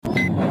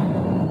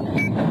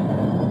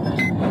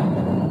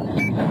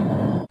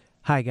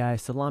Hi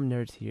guys, Salaam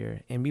Nerds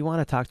here, and we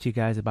want to talk to you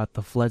guys about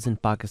the floods in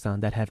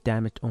Pakistan that have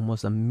damaged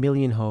almost 1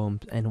 million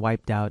homes and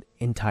wiped out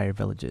entire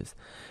villages.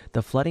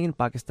 The flooding in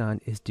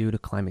Pakistan is due to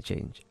climate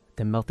change.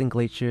 The melting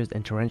glaciers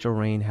and torrential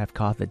rain have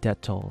caused the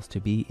death tolls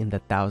to be in the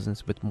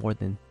thousands, with more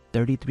than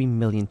 33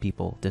 million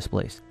people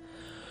displaced.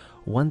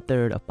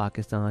 1/3 of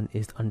Pakistan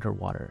is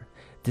underwater.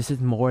 This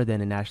is more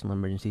than a national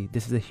emergency,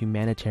 this is a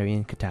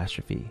humanitarian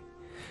catastrophe.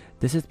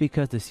 This is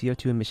because the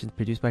CO2 emissions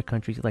produced by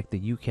countries like the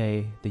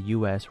UK, the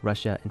US,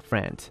 Russia, and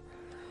France.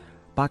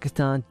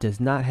 Pakistan does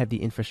not have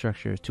the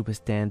infrastructure to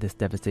withstand this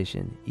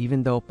devastation.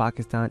 Even though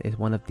Pakistan is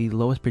one of the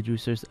lowest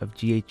producers of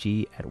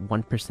GHG at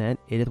 1%,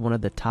 it is one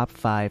of the top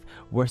 5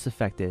 worst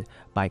affected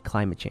by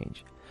climate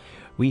change.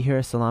 We here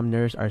at Salaam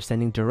Nerds are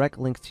sending direct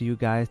links to you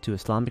guys to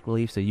Islamic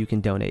Relief so you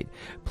can donate.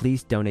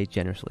 Please donate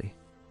generously.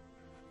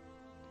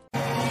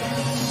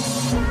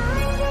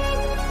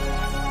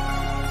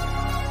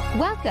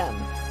 Welcome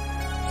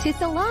to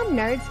Salaam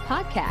Nerds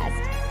Podcast.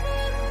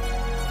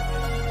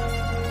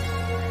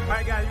 All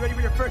right, guys, you ready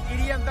for your first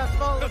EDM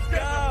festival? Let's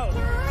go!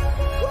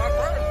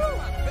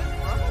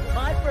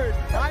 My first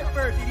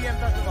EDM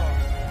festival.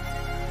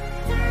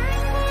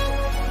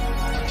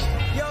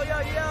 Yo,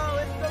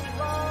 it's the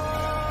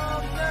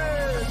Salaam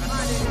Nerds.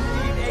 My name is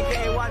Steve,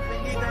 aka Watson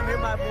Neat. I'm here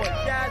with my boy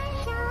Jazz.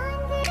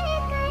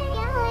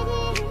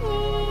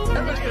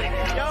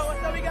 Yo,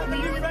 what's up? We got some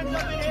new friends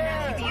up in here.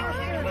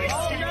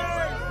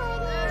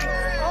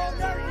 All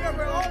nerds here,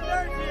 we're all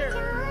nerds here.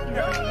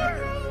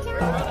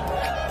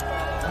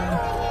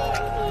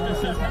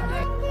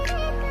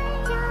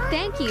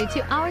 Thank you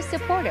to our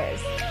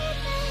supporters.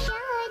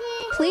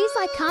 Please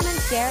like, comment,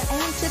 share,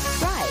 and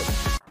subscribe.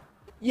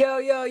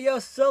 Yo,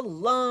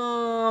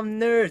 Salaam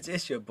Nerds.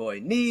 It's your boy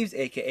Neebs,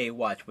 aka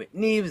Watch with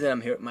Neebs, and I'm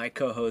here with my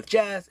co-host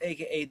Jazz,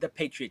 aka The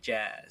Patriot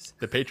Jazz.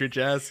 The Patriot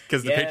Jazz?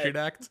 Because the Patriot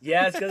Act?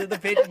 Yeah, it's because of the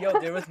Patriot. Yo,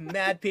 there was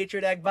mad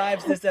Patriot Act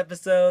vibes this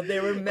episode.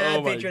 There were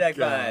mad Patriot Act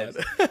vibes.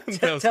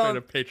 That was straight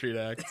up Patriot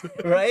Act.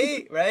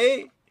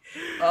 Right?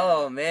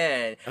 Oh,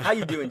 man. How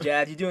you doing,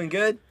 Jazz? You doing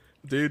good?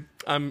 Dude,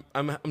 I'm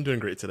doing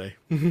great today.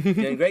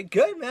 Doing great?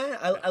 Good, man.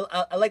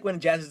 I like when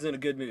Jazz is in a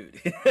good mood.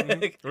 We're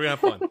gonna have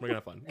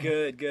fun.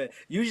 Good.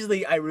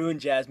 Usually I ruin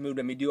Jazz's mood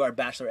when we do our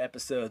Bachelor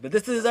episodes, but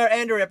this is our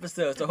Andor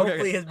episode, so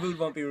hopefully his mood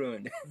won't be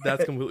ruined.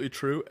 That's completely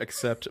true,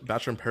 except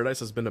Bachelor in Paradise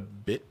has been a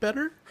bit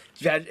better.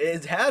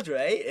 It has,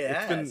 right? It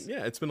has.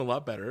 It's been a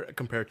lot better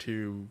compared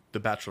to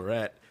The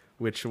Bachelorette,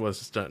 which was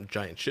just a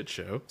giant shit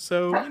show.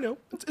 So,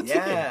 it's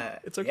okay.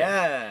 It's okay.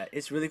 Yeah,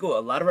 it's really cool. A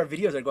lot of our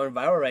videos are going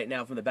viral right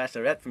now from The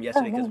Bachelorette from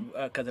yesterday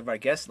because of our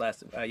guest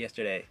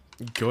yesterday.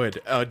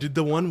 Good. Did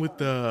the one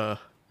with I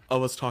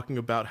was talking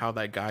about how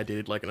that guy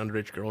dated like an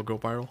underage girl go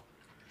viral?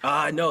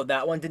 No,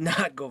 that one did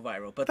not go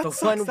viral. But that's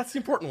the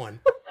important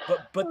one.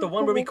 But the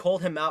one where we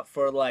called him out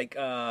for like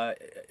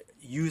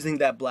using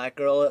that black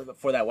girl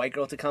for that white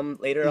girl to come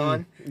later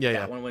on.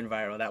 That one went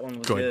viral. That one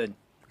was good.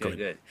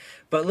 Good.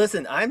 But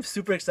listen, I'm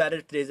super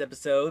excited for today's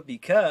episode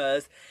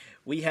because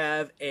we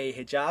have a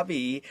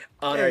hijabi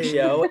on our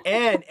show,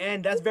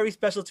 and that's very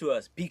special to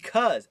us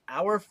because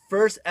our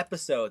first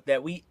episode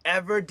that we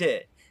ever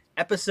did,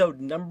 episode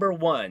number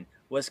 1,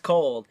 was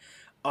called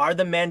 "Are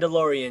the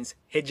Mandalorians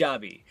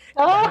Hijabi?"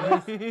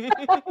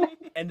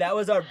 And that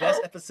was our best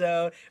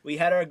episode. We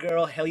had our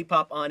girl Helly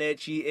Pop on it.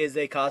 She is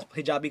a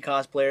hijabi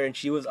cosplayer, and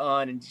she was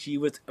on, and she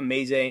was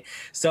amazing.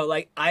 So,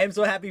 I am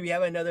so happy we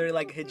have another,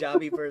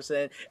 hijabi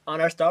person on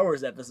our Star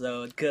Wars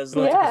episode. Because,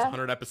 it took us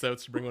 100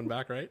 episodes to bring one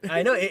back, right?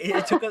 I know.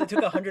 It took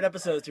 100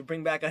 episodes to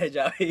bring back a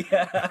hijabi.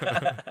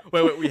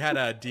 Wait, we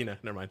had Dina.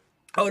 Never mind.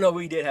 Oh, no,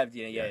 we did have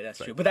Dina. Yeah, that's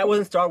true. But that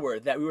wasn't Star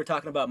Wars. That we were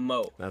talking about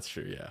Mo. That's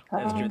true, yeah.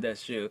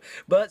 That's true.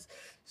 But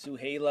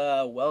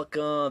Suhaila,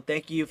 welcome.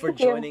 Thank you for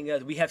joining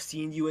us. We have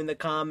seen you in the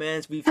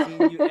comments. We've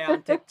seen you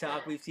on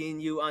TikTok. We've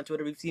seen you on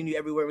Twitter. We've seen you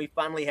everywhere. We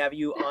finally have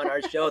you on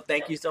our show.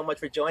 Thank you so much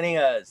for joining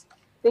us.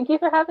 Thank you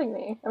for having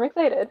me. I'm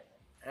excited.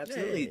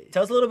 Absolutely. Yay.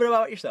 Tell us a little bit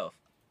about yourself.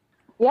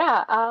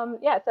 Yeah.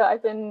 So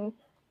I've been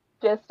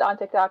just on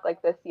TikTok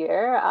this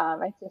year.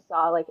 I just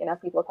saw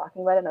enough people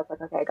talking about it, and I was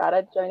like, okay, I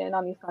gotta join in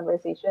on these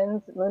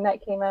conversations. Moon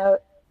Knight came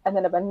out, and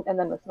then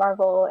Miss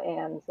Marvel,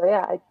 and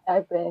so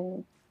I've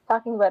been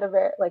talking about a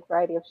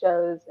variety of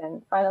shows,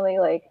 and finally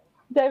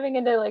diving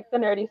into the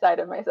nerdy side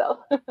of myself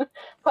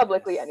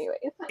publicly,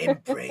 anyways.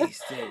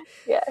 Embraced it.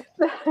 Yes.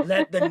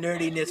 Let the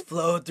nerdiness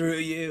flow through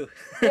you.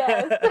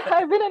 Yes,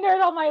 I've been a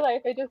nerd all my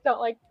life. I just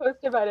don't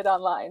post about it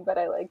online, but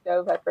I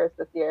dove at first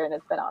this year, and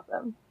it's been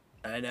awesome.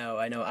 I know.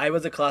 I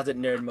was a closet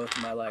nerd most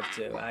of my life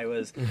too.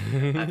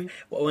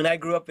 When I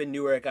grew up in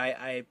Newark,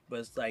 I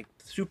was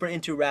super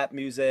into rap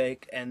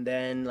music, and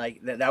then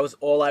that was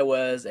all I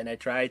was, and I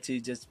tried to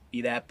just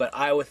be that. But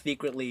I was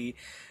secretly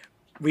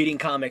reading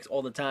comics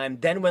all the time.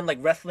 Then when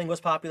wrestling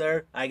was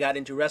popular, I got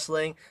into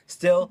wrestling.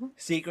 Still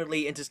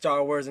secretly into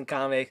Star Wars and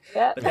comics.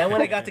 Yep. But then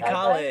when I got to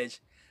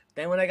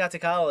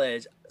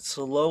college,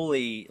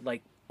 slowly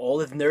all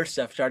this nerd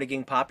stuff started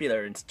getting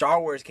popular, and Star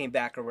Wars came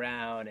back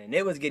around, and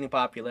it was getting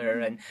popular,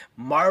 and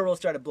Marvel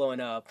started blowing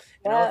up,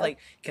 and I was like,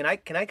 can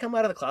I come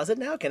out of the closet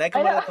now? Can I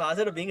come out of the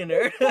closet of being a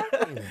nerd?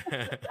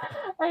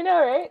 I know,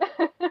 right?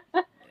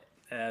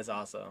 That's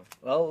awesome.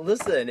 Well,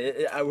 listen,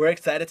 we're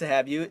excited to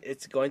have you.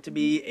 It's going to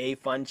be a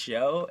fun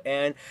show,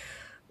 and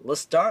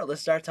let's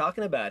start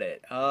talking about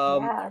it.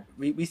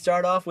 We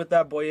start off with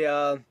our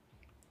boy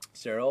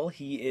Cyril.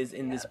 He is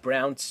in this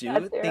brown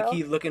suit. Think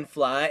he's looking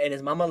fly, and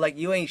his mama like,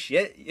 you ain't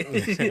shit.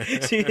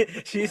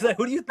 She's like,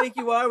 who do you think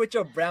you are with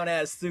your brown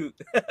ass suit?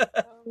 Oh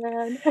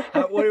man.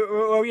 What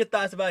were your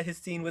thoughts about his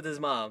scene with his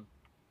mom?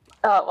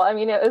 Oh, well, I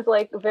mean, it was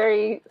like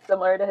very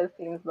similar to his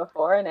scenes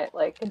before, and it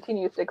like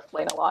continues to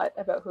explain a lot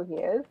about who he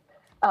is.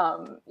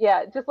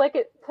 Yeah, just like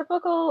a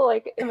typical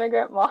like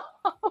immigrant mom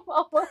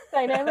almost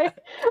dynamic,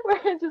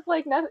 where it's just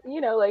like nothing,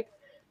 you know, like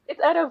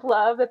it's out of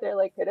love that they're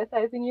like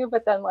criticizing you,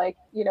 but then like,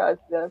 you know, as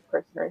the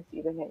person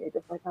receiving it, you're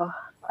just like, oh,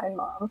 fine,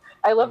 mom.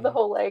 I love the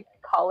whole like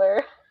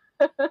collar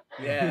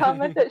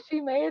comment that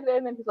she made,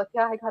 and then he's like,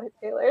 yeah, I got it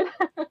tailored.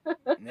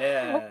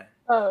 Yeah.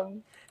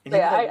 And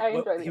yeah, I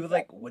enjoy it. He was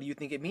like, what do you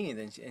think it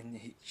means?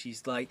 And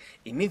she's like,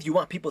 it means you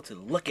want people to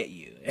look at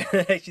you.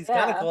 She's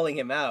kind of calling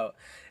him out.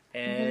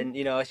 And,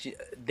 you know,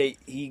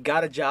 he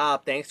got a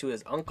job thanks to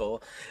his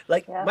uncle.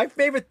 Like, my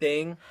favorite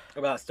thing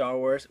about Star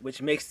Wars,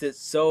 which makes it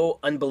so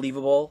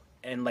unbelievable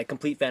and, like,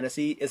 complete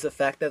fantasy, is the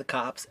fact that the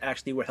cops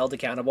actually were held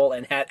accountable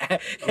and had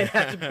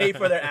to pay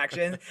for their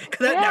actions.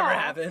 Because that never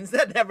happens.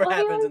 That never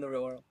happens in the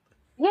real world.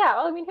 Yeah,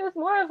 well, I mean, he was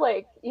more of,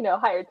 like, you know,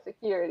 hired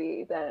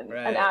security than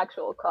an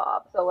actual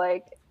cop. So,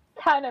 like,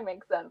 kind of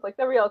makes sense. Like,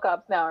 the real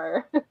cops now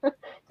are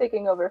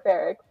taking over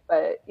Ferrix.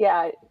 But,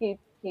 yeah, he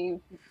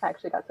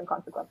actually got some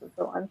consequences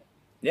for one.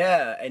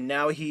 Yeah, and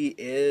now he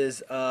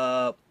is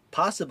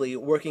possibly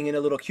working in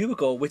a little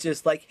cubicle, which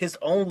is like his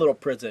own little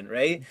prison,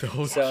 right?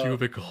 Those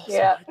cubicles.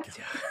 Yeah.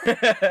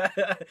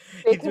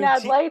 They can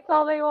add lights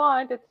all they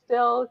want. It's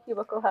still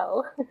cubicle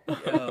hell.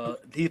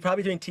 He's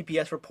probably doing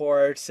TPS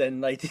reports,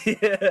 and like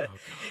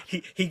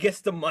he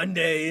gets the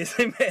Mondays.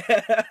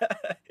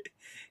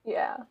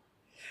 Yeah.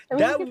 I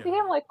mean, you can see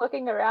him like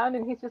looking around,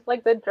 and he's just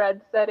like the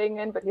dread setting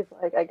in, but he's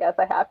like, I guess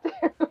I have to.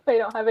 I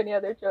don't have any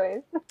other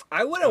choice.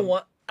 I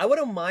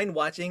wouldn't mind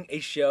watching a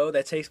show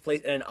that takes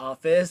place in an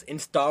office in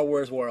Star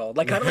Wars world.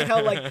 Like, kind of like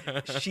how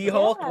like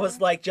She-Hulk was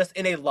like just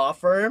in a law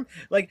firm.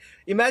 Like,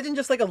 imagine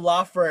just like a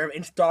law firm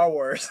in Star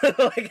Wars.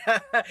 Like,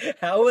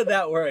 how would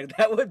that work?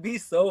 That would be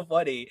so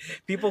funny.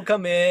 People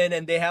come in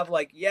and they have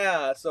like,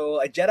 yeah,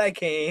 so a Jedi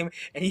came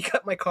and he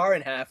cut my car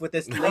in half with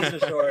this laser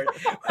sword.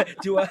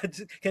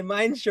 Can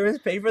my insurance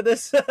pay for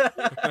this?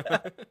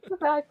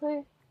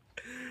 Exactly.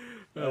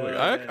 Oh my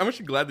God. I'm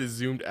actually glad they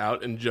zoomed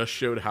out and just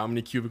showed how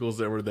many cubicles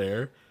there were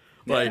there.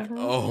 Like,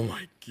 oh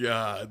my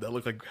God, that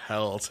looked like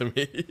hell to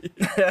me.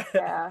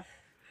 Yeah.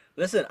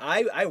 Listen,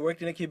 I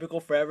worked in a cubicle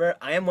forever.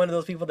 I am one of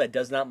those people that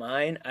does not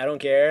mind. I don't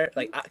care.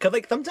 Like, cause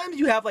like sometimes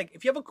you have like,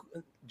 if you have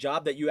a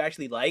job that you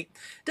actually like,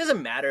 it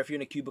doesn't matter if you're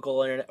in a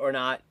cubicle or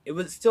not. It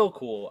was still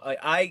cool.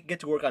 I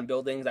get to work on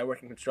buildings. I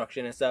work in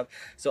construction and stuff.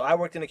 So I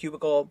worked in a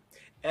cubicle,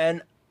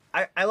 and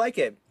I like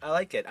it. I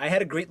like it. I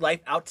had a great life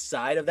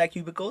outside of that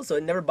cubicle, so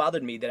it never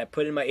bothered me that I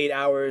put in my 8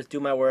 hours, do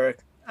my work.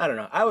 I don't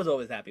know. I was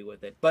always happy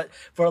with it. But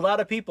for a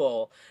lot of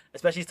people,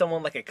 especially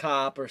someone like a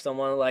cop or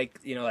someone like,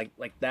 you know,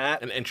 like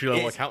that. An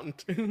entry-level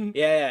accountant.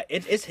 Yeah,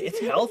 it's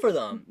hell for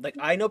them. Like,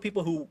 I know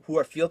people who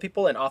are field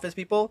people and office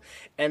people,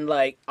 and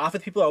like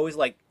office people are always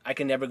like, I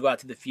can never go out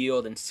to the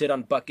field and sit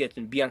on buckets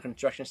and be on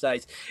construction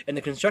sites. And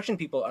the construction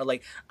people are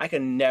like, I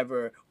can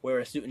never wear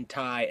a suit and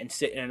tie and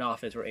sit in an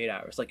office for 8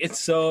 hours. Like, it's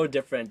so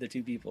different, the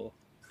two people.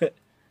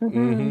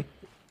 Yeah,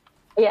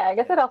 I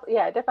guess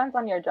it depends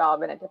on your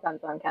job, and it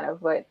depends on kind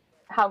of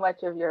how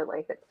much of your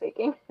life it's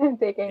taking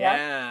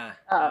up.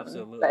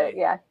 Absolutely. But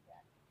yeah.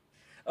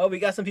 Oh, we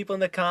got some people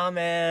in the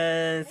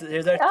comments.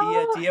 Here's our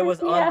Tia. Tia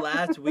was on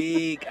last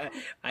week.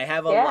 I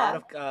have a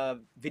lot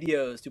of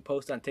videos to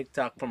post on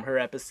TikTok from her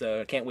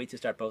episode. I can't wait to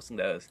start posting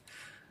those.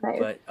 Nice.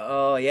 But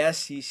oh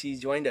yes, she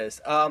joined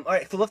us. All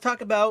right, so let's talk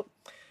about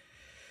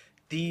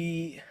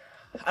I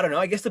don't know,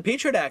 I guess the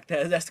Patriot Act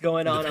that's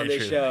going on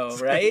this show,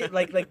 right?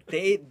 like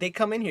they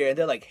come in here and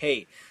they're like,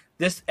 hey,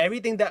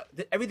 everything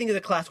is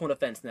a class 1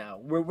 offense now.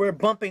 We're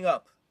bumping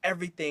up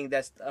everything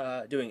that's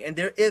doing, and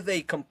there is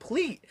a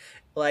complete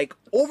like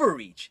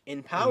overreach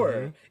in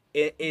power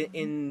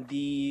in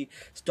the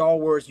Star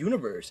Wars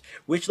universe,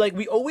 which like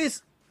we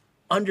always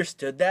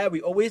understood that.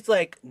 We always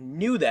like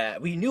knew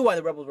that. We knew why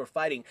the rebels were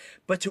fighting,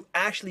 but to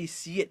actually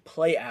see it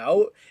play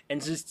out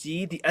and to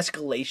see the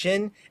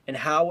escalation and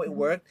how it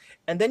worked,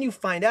 and then you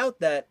find out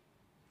that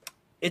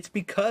it's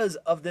because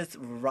of this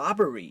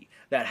robbery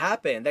that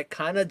happened that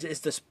kind of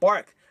is the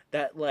spark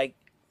that like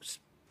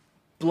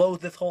blows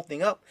this whole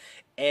thing up,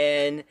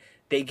 and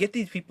they get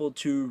these people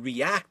to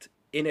react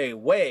in a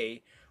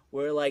way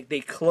where like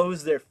they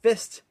close their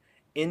fist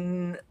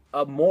in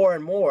more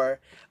and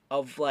more.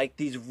 of like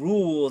these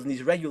rules and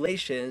these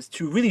regulations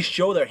to really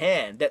show their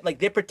hand. That like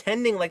they're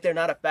pretending like they're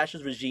not a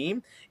fascist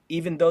regime,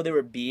 even though they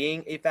were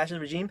being a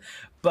fascist regime,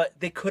 but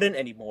they couldn't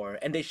anymore,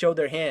 and they showed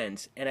their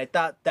hands. And I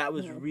thought that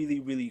was really,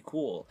 really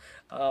cool.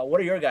 What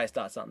are your guys'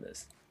 thoughts on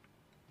this?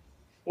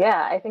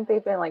 Yeah, I think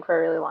they've been like for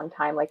a really long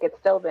time. Like it's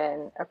still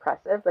been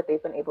oppressive, but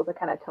they've been able to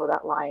kind of toe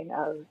that line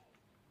of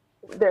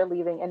they're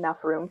leaving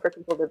enough room for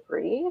people to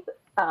breathe.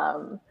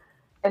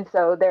 And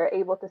so they're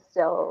able to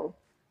still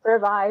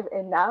survive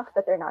enough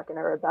that they're not going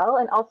to rebel.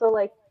 And also,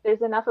 like,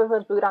 there's enough of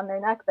a boot on their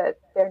neck that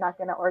they're not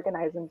going to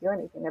organize and do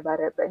anything about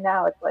it. But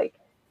now it's like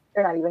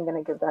they're not even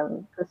going to give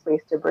them the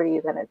space to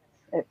breathe, and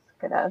it's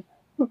going to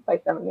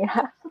bite them in the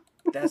ass.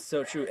 That's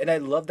so true. And I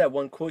love that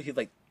one quote. He's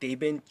like, they've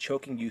been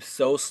choking you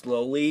so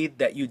slowly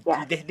that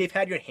they've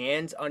had your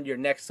hands on your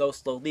neck so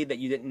slowly that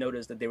you didn't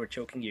notice that they were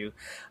choking you.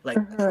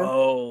 Like,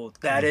 bro,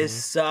 that is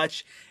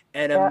such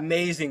an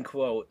amazing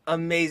quote.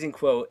 Amazing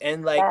quote.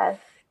 And like,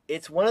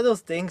 it's one of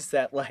those things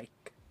that like,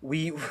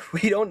 we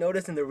don't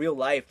notice in the real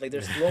life. Like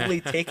they're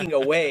slowly taking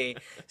away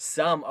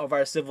some of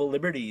our civil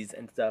liberties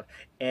and stuff.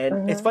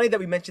 And it's funny that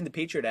we mentioned the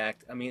Patriot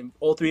Act. I mean,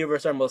 all three of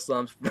us are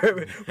Muslims.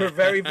 We're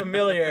very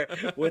familiar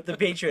with the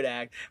Patriot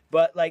Act.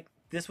 But like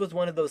this was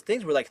one of those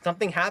things where like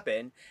something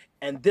happened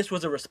and this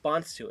was a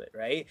response to it,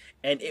 right?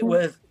 And it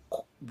was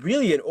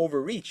really an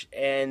overreach.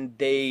 And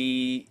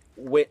they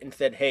went and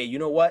said, hey, you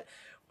know what?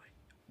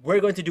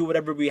 We're going to do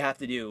whatever we have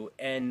to do.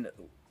 And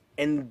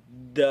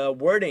the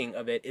wording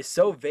of it is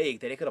so vague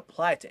that it could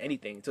apply to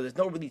anything. So there's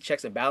no really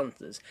checks and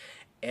balances.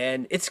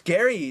 And it's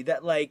scary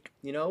that, like,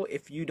 you know,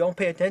 if you don't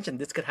pay attention,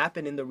 this could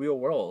happen in the real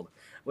world.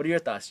 What are your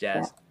thoughts,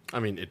 Jazz? I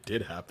mean, it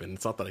did happen.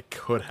 It's not that it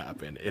could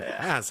happen. It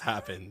has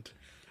happened.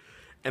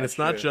 And it's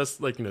not just,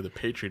 like, you know, the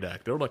Patriot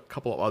Act. There were, like, a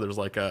couple of others,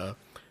 like,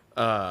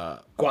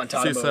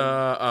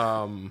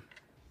 Guantanamo.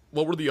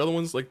 What were the other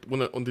ones, like, when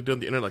they did on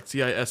the internet, like,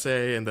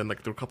 CISA, and then,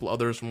 like, there were a couple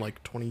others from,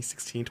 like,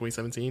 2016,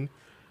 2017?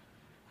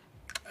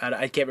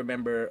 I can't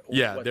remember.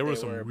 Yeah, there were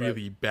some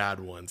really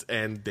bad ones,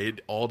 and they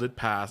all did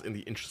pass in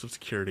the interest of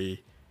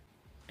security.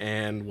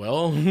 And,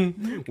 well,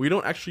 we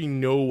don't actually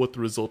know what the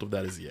result of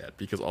that is yet,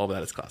 because all of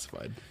that is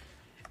classified.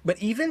 But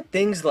even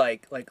things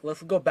like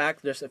let's go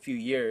back just a few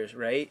years,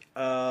 right?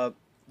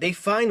 They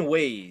find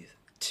ways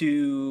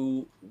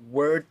to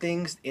word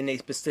things in a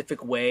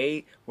specific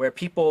way where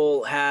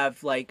people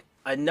have, like,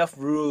 enough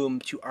room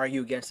to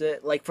argue against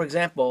it. Like, for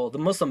example, the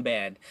Muslim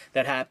ban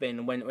that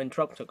happened when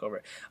Trump took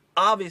over.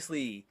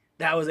 Obviously,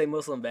 that was a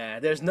Muslim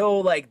ban. There's no,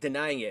 like,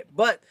 denying it.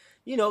 But,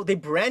 you know, they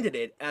branded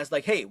it as,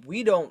 like, hey,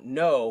 we don't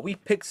know. We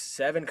picked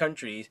 7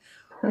 countries.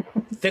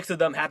 6 of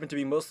them happen to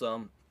be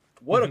Muslim.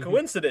 What a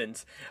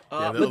coincidence. The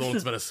other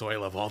one's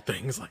Venezuela, of all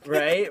things. Like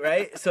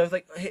right? So it's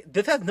like, hey,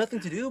 this has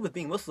nothing to do with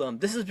being Muslim.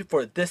 This is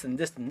for this and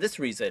this and this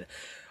reason.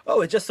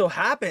 Oh, it just so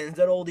happens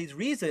that all these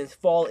reasons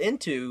fall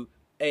into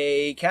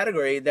a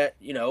category that,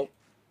 you know,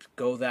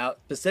 goes out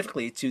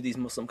specifically to these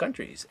Muslim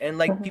countries. And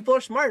like people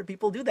are smart,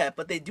 people do that,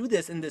 but they do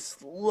this in this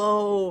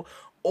slow,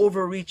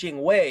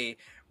 overreaching way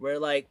where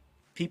like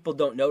people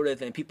don't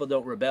notice and people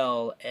don't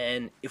rebel.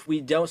 And if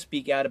we don't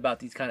speak out about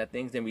these kind of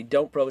things and we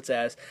don't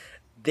protest,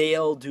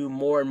 they'll do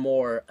more and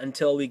more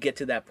until we get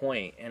to that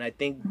point. And I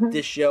think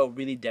this show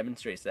really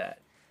demonstrates that.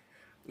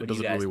 It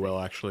does it really well,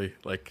 actually.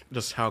 Like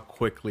just how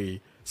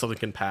quickly something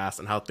can pass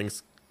and how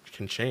things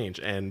can change.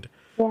 And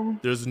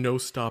there's no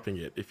stopping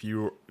it if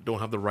you don't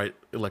have the right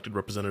elected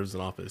representatives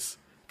in office,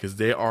 because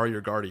they are your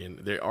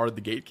guardian. They are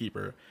the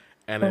gatekeeper.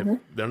 And if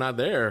they're not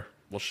there,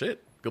 well,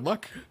 shit, good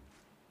luck.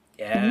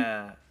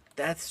 Yeah,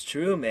 that's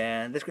true,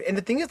 man. That's great. And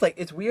the thing is, like,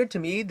 it's weird to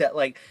me that,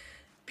 like,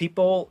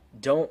 people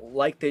don't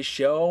like this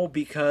show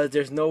because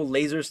there's no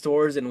laser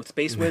swords and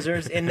space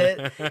wizards in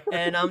it.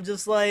 And I'm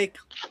just like,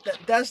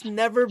 that's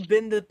never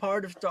been the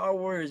part of Star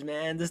Wars,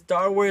 man. The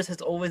Star Wars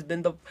has always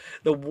been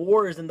the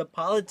wars and the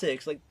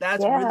politics. Like,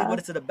 that's really what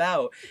it's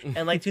about.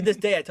 And like, to this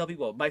day, I tell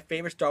people, my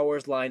favorite Star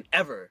Wars line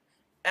ever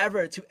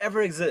to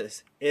ever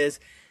exist is,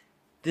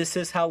 "This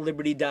is how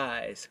liberty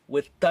dies,"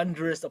 with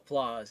thunderous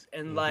applause.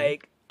 And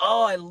like,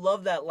 oh, I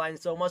love that line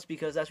so much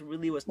because that's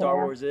really what Star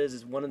Wars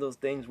is one of those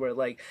things where,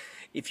 like,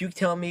 if you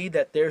tell me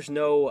that there's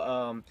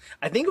no,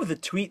 I think it was a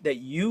tweet that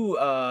you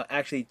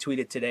actually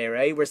tweeted today,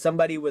 right? Where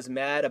somebody was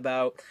mad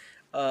about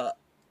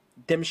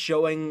them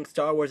showing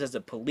Star Wars as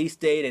a police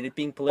state and it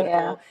being political.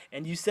 Yeah.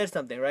 And you said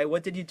something, right?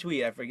 What did you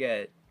tweet? I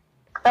forget.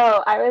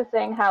 Oh, I was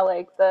saying how,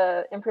 like,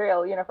 the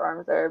Imperial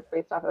uniforms are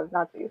based off of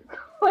Nazis.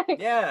 Like,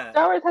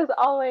 Star Wars has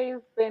always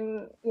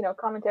been, you know,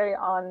 commentary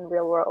on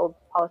real-world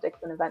politics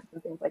and events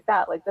and things like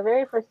that. Like, the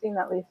very first scene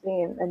that we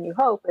see in A New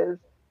Hope is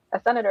a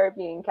senator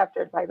being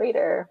captured by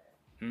Vader,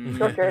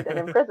 tortured and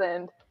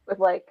imprisoned with,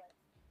 like,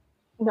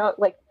 no,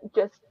 like,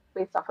 just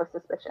based off of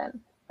suspicion.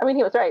 I mean,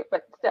 he was right,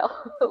 but still,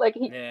 like,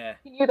 he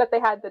knew that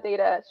they had the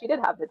data. She did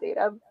have the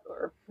data,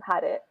 or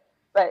had it.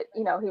 But,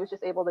 you know, he was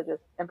just able to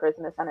just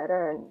imprison a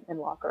senator and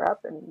lock her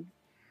up and,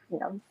 you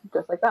know,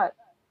 just like that.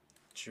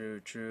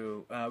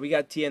 True. We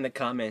got Tia in the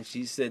comments.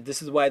 She said,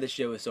 "This is why the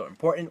show is so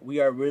important. We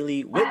are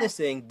really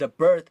witnessing the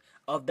birth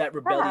of that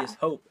rebellious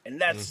hope," and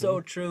that's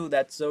so true.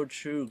 That's so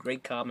true.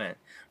 Great comment.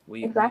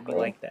 We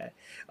like that.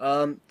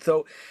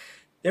 So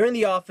they're in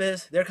the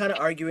office. They're kind of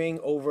arguing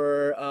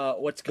over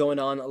what's going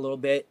on a little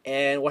bit,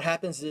 and what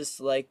happens is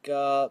like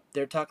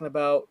they're talking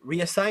about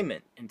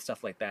reassignment and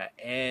stuff like that,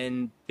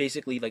 and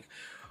basically like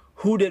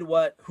who did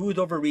what, who's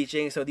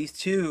overreaching. So these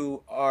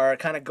two are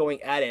kind of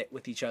going at it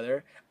with each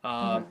other.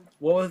 What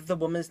was the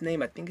woman's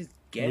name? I think it's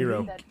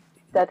Miro.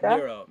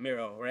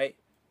 Miro, right?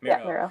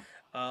 Miro.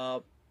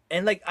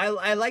 And like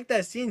I like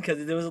that scene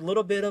because there was a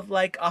little bit of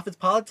like office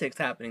politics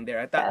happening there.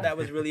 I thought that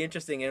was really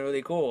interesting and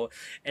really cool.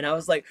 And I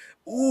was like,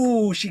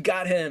 "Ooh, she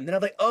got him." Then I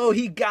was like, "Oh,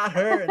 he got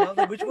her." And I was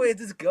like, "Which way is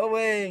this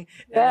going?"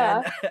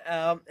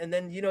 And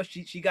then you know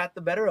she got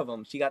the better of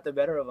him.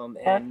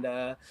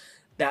 And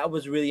that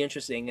was really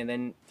interesting. And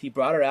then he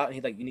brought her out and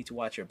he's like, "You need to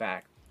watch your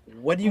back."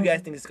 What do you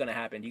guys think is going to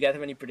happen? Do you guys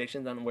have any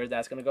predictions on where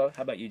that's going to go?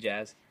 How about you,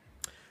 Jazz?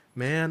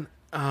 Man,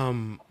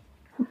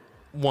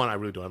 one, I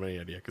really don't have any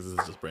idea because this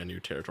is just brand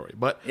new territory.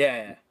 But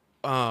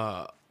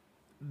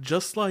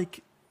just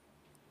like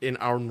in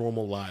our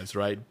normal lives,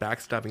 right?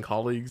 Backstabbing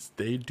colleagues,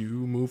 they do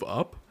move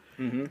up.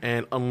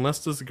 And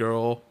unless this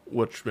girl,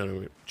 which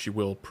she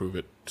will prove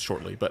it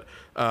shortly, but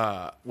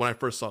when I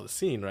first saw the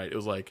scene, right, it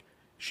was like,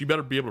 she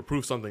better be able to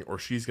prove something or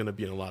she's going to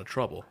be in a lot of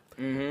trouble.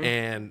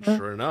 And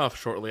sure enough,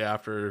 shortly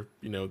after,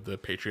 the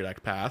Patriot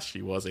Act passed,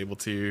 she was able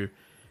to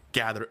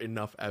gather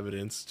enough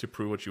evidence to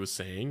prove what she was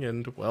saying.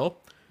 And, well,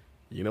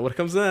 you know what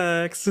comes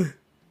next.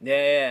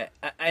 Yeah.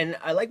 And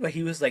I like what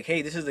he was like,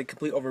 "Hey, this is a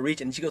complete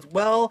overreach." And she goes,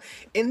 "Well,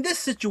 in this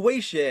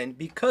situation,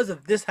 because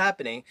of this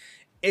happening,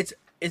 it's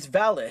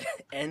valid."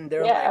 And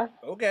they're like,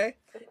 "Okay."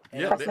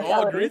 And they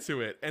all agree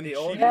to it. And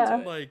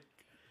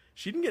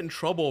she didn't get in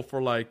trouble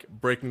for like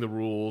breaking the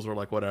rules or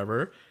like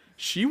whatever.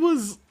 She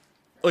was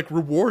like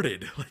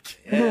rewarded.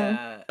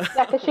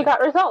 Because she got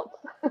results.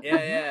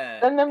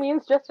 Then the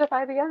means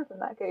justify the ends in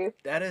that case.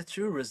 That is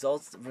true.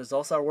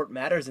 Results are what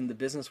matters in the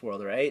business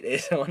world, right?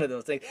 It's one of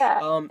those things.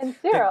 And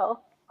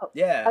Cyril.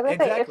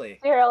 Exactly.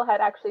 If Cyril had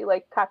actually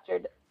like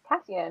captured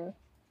Cassian,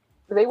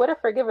 they would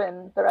have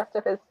forgiven the rest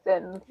of his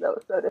sins, though,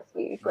 so to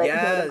speak. Right?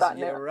 Yes,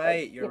 you're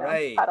right. You're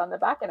right. Pat on the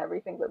back and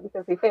everything, but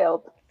because he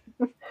failed,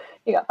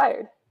 he got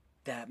fired.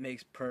 That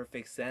makes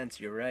perfect sense.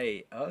 You're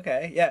right.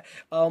 Okay, yeah.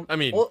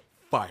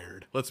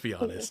 Fired. Let's be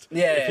honest.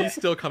 If he's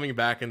still coming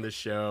back in the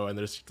show, and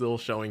they're still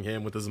showing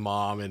him with his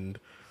mom and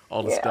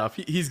all the stuff,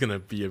 he's gonna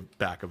be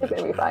back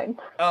eventually. He's gonna be fine.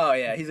 Oh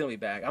yeah, he's gonna be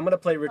back. I'm gonna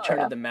play Return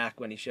of the Mac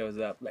when he shows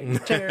up. Like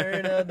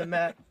Return of the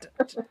Mac.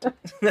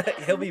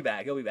 He'll be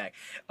back.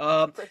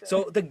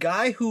 So the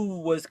guy who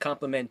was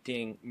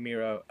complimenting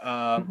Miro,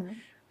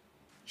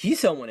 he's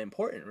someone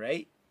important,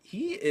 right?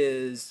 He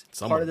is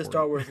part of the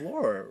Star Wars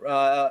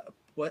lore.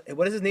 What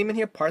is his name in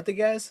here?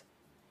 Parthagas?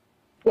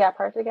 Yeah,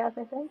 Parthagas,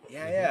 I think.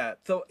 Yeah.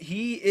 So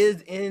he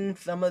is in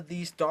some of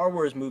the Star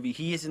Wars movies.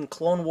 He is in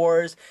Clone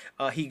Wars.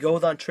 He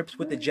goes on trips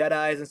with the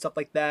Jedis and stuff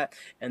like that,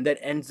 and then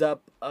ends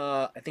up,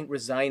 I think,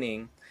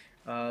 resigning.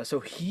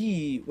 So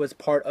he was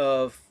part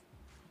of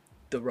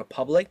the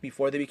Republic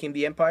before they became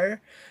the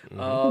Empire,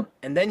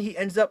 and then he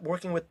ends up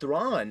working with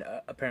Thrawn,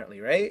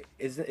 apparently, right?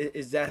 Is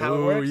that how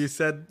it works? Oh, you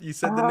said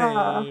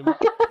the name.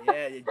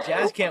 Yeah,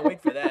 Jazz can't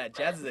wait for that.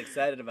 Jazz is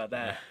excited about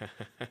that.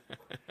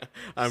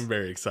 I'm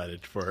very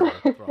excited for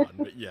Thrawn,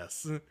 but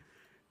yes.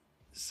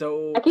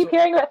 So I keep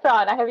hearing about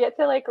Thrawn. I have yet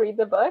to like read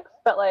the books,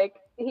 but like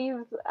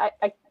there's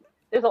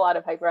a lot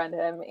of hype around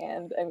him,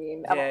 and I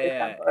mean, I'm always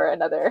down for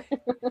another.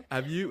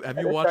 Have you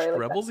watched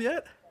Rebels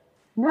yet?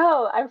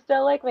 No, I'm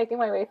still like making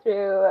my way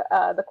through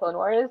the Clone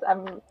Wars.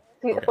 I'm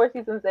 4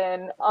 seasons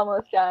in,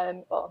 almost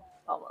done. Well,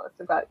 almost.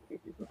 I've got 3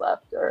 seasons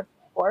left, or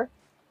 4.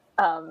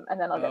 And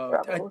then I'll get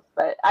to Rebels.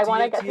 But I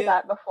want to get to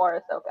that before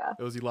Ahsoka.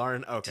 It was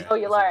Yularen? Okay. Oh,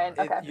 Yularen.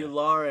 Okay.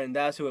 Yularen,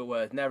 that's who it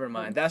was. Never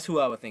mind. That's who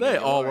I was thinking. They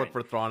all work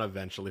for Thrawn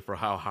eventually for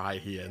how high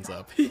he ends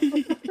up.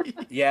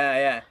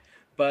 Yeah.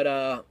 But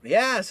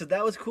so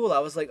that was cool. I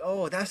was like,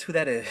 oh, that's who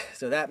that is.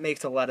 So that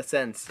makes a lot of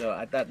sense. So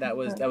I thought that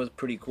was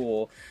pretty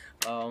cool.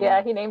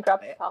 He name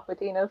dropped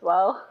Palpatine as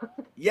well.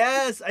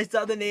 Yes, I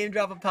saw the name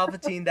drop of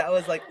Palpatine. That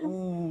was like,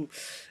 ooh.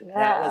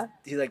 Yeah.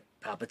 He's like,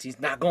 Palpatine's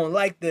not gonna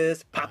like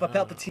this. Papa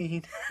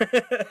Palpatine.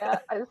 Yeah,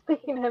 I was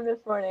thinking of him this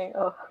morning.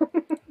 Oh.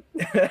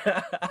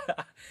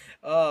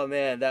 Oh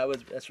man,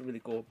 that's really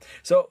cool.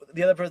 So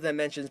the other person that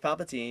mentions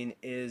Palpatine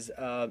is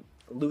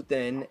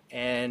Luthen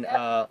and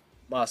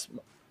Mos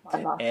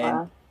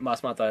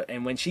Mothma.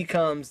 And when she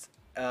comes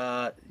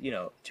to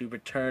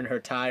return her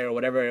tie or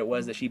whatever it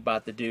was that she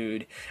bought the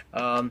dude,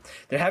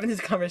 they're having this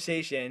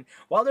conversation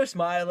while they're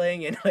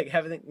smiling and like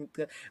having,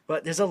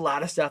 but there's a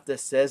lot of stuff that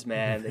says,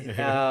 man,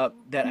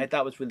 that I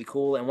thought was really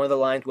cool. And one of the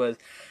lines was,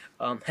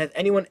 has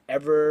anyone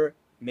ever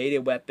made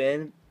a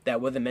weapon that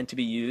wasn't meant to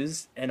be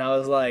used? And I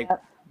was like,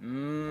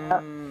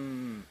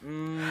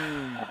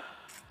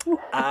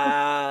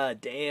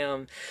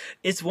 damn.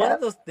 It's one of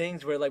those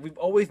things where like we've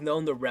always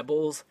known the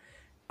rebels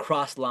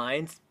cross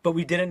lines, but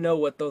we didn't know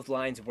what those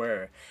lines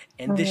were.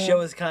 And this show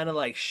is kind of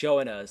like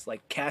showing us,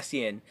 like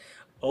Cassian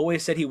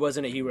always said he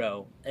wasn't a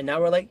hero, and now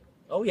we're like,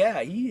 oh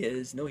yeah, he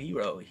is no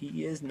hero.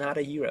 He is not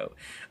a hero.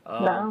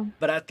 No.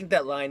 But I think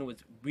that line was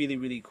really,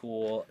 really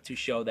cool to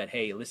show that,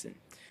 hey, listen,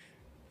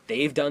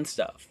 they've done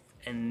stuff.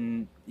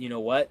 And you know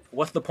what?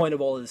 What's the point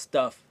of all this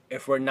stuff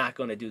if we're not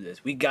going to do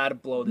this? We got to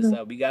blow this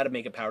up. We got to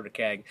make a powder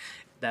keg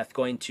that's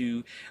going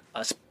to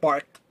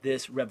spark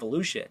this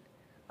revolution.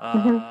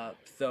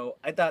 So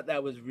I thought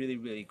that was really,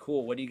 really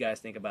cool. What do you guys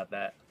think about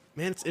that?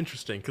 Man, it's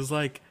interesting because,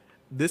 like,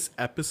 this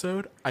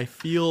episode, I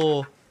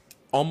feel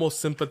almost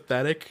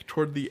sympathetic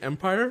toward the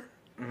Empire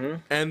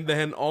and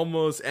then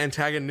almost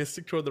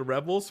antagonistic toward the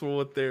rebels for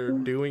what they're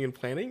doing and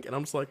planning. And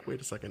I'm just like, wait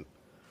a second.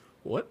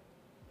 What?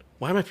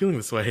 Why am I feeling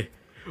this way?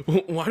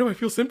 Why do I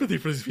feel sympathy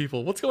for these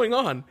people? What's going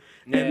on?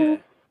 Yeah. And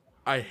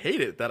I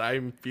hate it that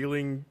I'm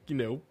feeling,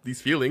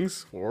 these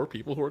feelings for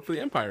people who work for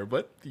the Empire,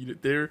 but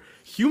they're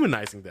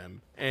humanizing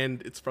them,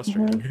 and it's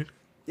frustrating.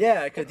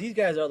 Yeah, because these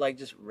guys are like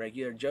just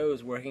regular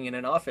Joes working in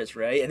an office,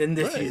 right? And then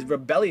there's these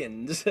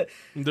rebellions.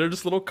 They're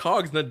just little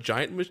cogs in a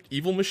giant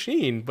evil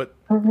machine, but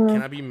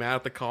can I be mad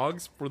at the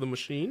cogs for the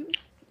machine?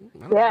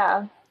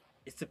 Yeah.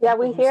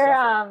 We hear,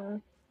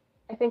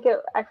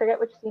 I forget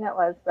which scene it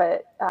was,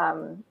 but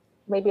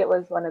maybe it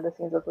was one of the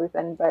scenes with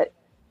Luthen, but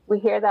we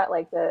hear that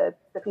like the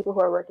people who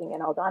are working in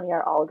Aldhani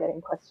are all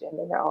getting questioned,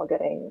 and they're all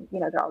getting,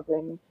 they're all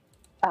doing,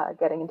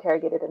 getting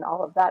interrogated and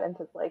all of that. And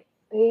so it's like,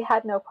 they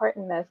had no part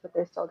in this, but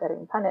they're still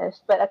getting punished.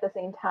 But at the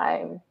same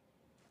time,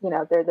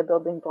 they're the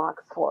building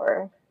blocks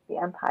for the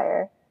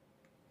Empire.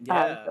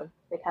 Yeah. So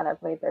they kind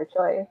of made their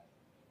choice.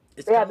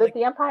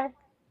 The Empire.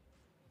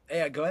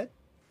 Yeah, go ahead.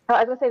 Oh,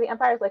 I was gonna say the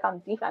Empire is like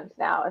on defense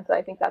now, and so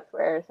I think that's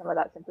where some of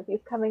that sympathy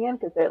is coming in,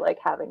 because they're like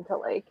having to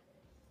like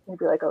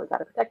be like, oh, we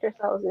gotta protect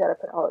ourselves, we gotta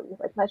put all of these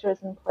like measures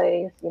in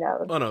place,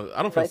 Oh no,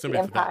 I don't feel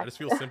sympathy for that. I just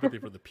feel sympathy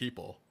for the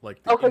people,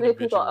 like the for the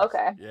people.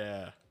 Okay.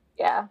 Yeah.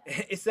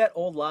 It's that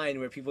old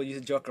line where people used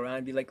to joke around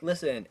and be like,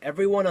 listen,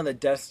 everyone on the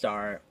Death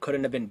Star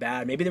couldn't have been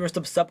bad. Maybe there were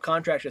some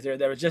subcontractors there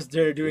that were just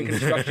there doing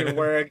construction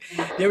work.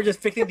 They were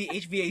just fixing the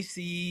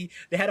HVAC.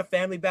 They had a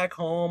family back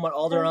home on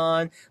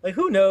Alderaan. Like,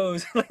 who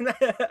knows?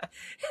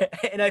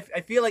 And I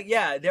feel like,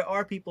 yeah, there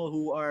are people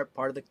who are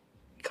part of the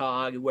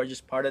cog, who are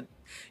just part of,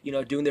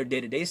 doing their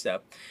day-to-day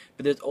stuff.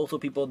 But there's also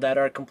people that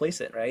are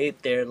complacent, right?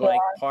 They're like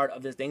part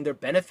of this thing. They're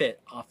benefit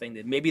offing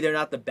it. Maybe they're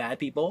not the bad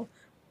people,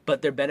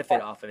 but their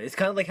benefit off of it. It's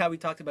kind of like how we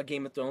talked about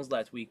Game of Thrones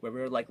last week, where we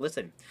were like,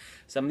 listen,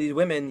 some of these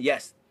women,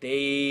 yes,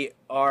 they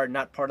are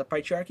not part of the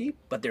patriarchy,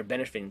 but they're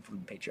benefiting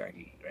from the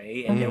patriarchy,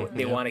 right? And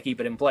they want to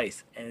keep it in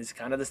place. And it's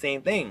kind of the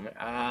same thing.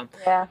 I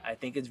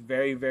think it's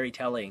very, very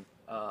telling.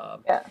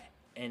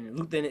 And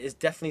Luthen is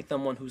definitely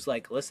someone who's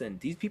like, listen,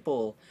 these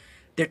people,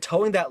 they're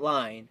towing that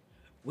line.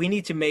 We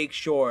need to make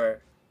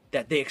sure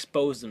that they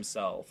expose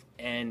themselves.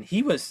 And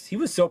he was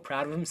so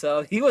proud of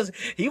himself. He was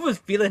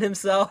feeling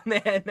himself,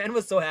 man. Man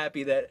was so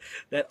happy that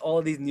all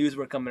of these news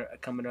were coming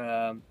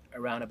around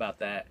about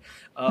that.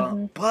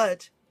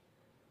 But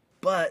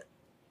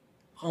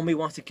homie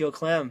wants to kill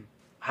Clem.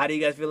 How do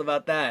you guys feel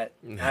about that?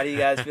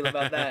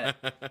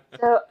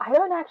 So I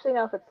don't actually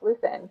know if it's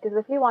Luthen, because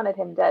if he wanted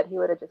him dead, he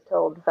would have just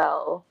told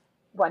Vel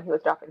when he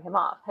was dropping him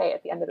off, hey,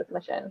 at the end of this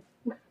mission,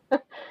 kill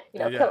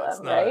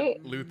him,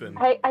 right? Luthen.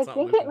 I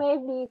think it may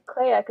be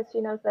Clea, because she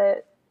knows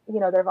that,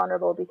 they're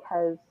vulnerable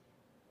because,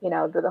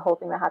 the whole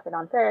thing that happened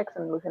on Ferrix,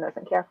 and Luthen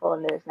wasn't careful,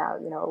 and there's now,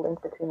 a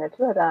link between the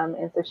two of them.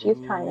 And so she's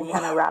trying to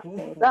kind of wrap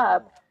things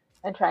up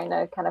and trying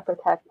to kind of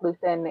protect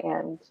Luthen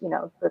and,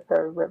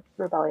 the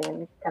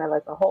rebellion kind of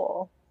as a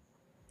whole.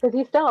 Because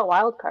he's still a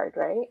wild card,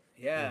 right?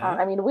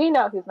 Yeah. We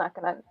know he's not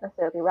going to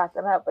necessarily rat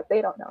them out, but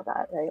they don't know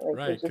that, right? Like,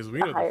 right, because we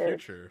know the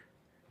future.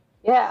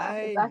 Yeah,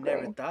 I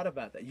never thought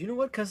about that. You know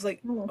what? Because,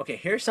 okay,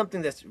 here's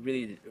something that's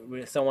really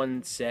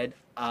someone said.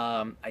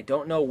 I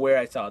don't know where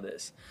I saw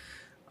this.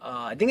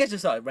 I think I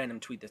just saw a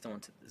random tweet that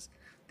someone said this.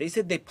 They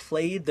said they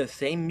played the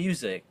same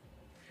music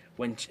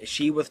when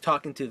she was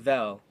talking to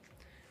Vel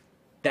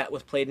that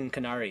was played in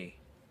Kenari.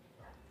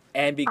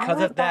 And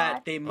because of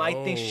that, they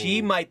might think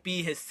she might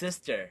be his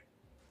sister.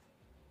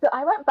 So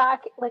I went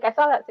back, I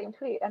saw that same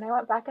tweet, and I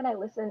went back and I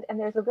listened, and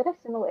there's a bit of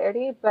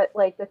similarity, but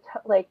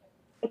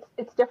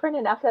it's different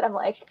enough that I'm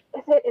like,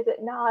 is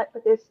it not?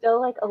 But there's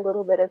still a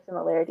little bit of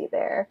similarity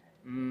there.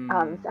 So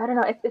I don't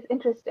know, it's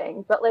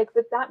interesting, but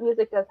that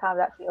music does have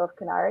that feel of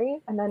Kenari,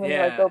 and then when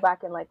you go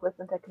back and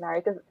listen to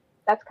Kenari, because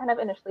that's kind of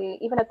initially,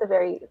 even at the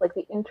very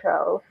the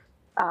intro,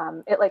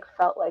 it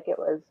felt like it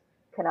was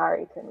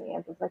Kenari to me,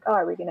 and so it's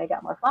are we gonna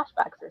get more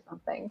flashbacks or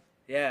something?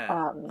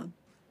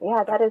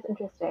 Yeah, that is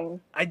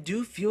interesting. I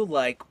do feel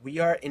like we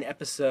are in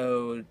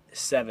episode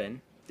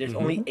 7. There's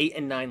only 8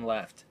 and 9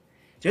 left.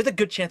 There's a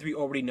good chance we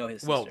already know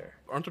his sister. Well,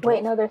 aren't there 12?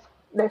 Wait, no, there's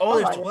there's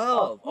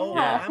 12. Oh,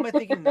 yeah. How am I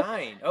thinking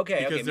 9?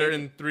 Okay. Because they're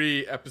in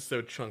 3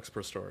 episode chunks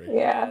per story.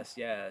 Yeah.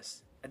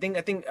 Yes. I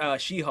think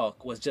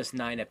She-Hulk was just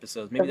 9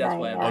 episodes. Maybe that's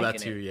why I'm liking that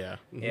too, yeah.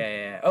 Mm-hmm.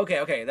 Yeah.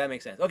 Okay, that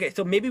makes sense. Okay,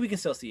 so maybe we can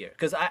still see her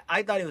because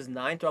I thought it was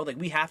 9, so I was like,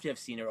 we have to have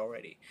seen her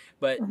already.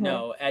 But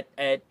no,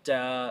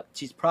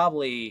 she's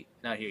probably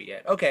not here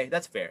yet. Okay,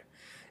 that's fair.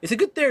 It's a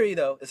good theory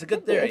though. It's a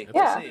good theory.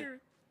 Yeah. We'll see.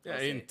 Yeah,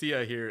 and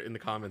Tia here in the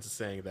comments is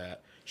saying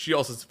that she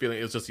also is feeling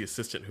it was just the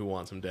assistant who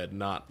wants him dead,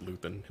 not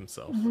Luthen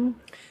himself.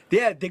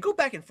 Yeah, they go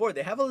back and forth.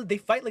 They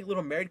fight like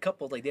little married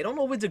couples. Like they don't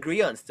always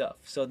agree on stuff,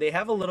 so they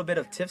have a little bit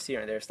of tiffs here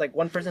and there. It's like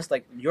one person's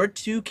like, "You're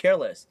too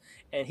careless,"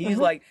 and he's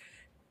like,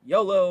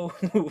 "YOLO,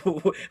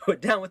 we're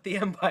down with the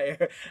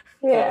Empire."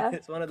 Yeah,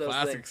 it's one of those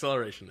classic things.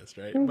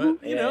 accelerationist, right?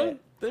 But you know,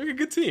 they're a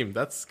good team.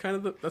 That's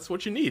that's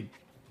what you need.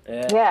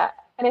 Yeah.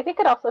 And I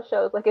think it also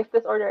shows, like, if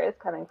this order is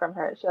coming from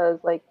her, it shows,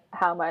 like,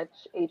 how much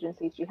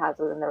agency she has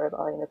within the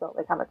rebellion as well.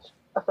 Like, how much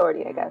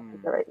authority, I guess,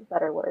 is the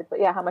better word.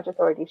 But yeah, how much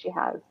authority she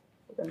has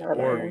within the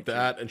rebellion. Or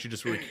that, and she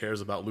just really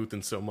cares about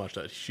Luthen so much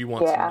that she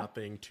wants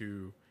nothing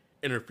to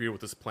interfere with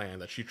this plan,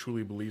 that she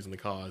truly believes in the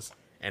cause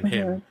and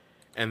him.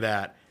 And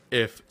that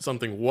if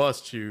something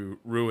was to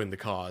ruin the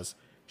cause,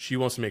 she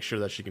wants to make sure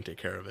that she can take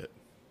care of it.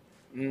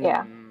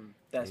 Yeah.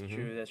 That's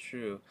true. That's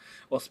true.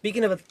 Well,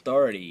 speaking of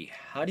authority,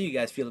 how do you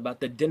guys feel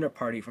about the dinner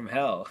party from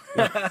hell?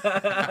 That's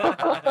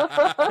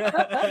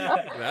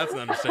an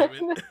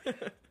understatement.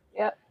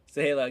 Yep.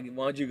 So, Hayla,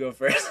 why don't you go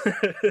first?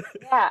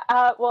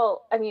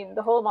 Well, I mean,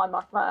 the whole Mon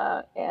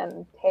Mothma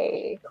and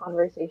Tay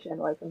conversation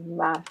was a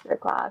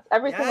masterclass.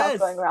 Everything else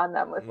going around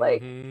them was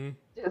like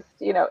just,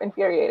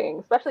 infuriating.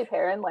 Especially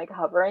Perrin, like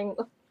hovering.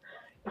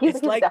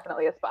 He's like,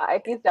 definitely a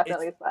spy. He's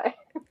definitely a spy.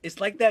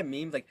 It's like that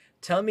meme, like,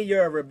 tell me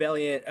you're a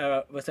rebellion,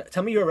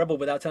 tell me you're a rebel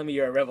without telling me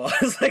you're a rebel.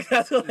 It's like,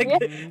 that's what, like,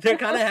 they're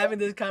kind of having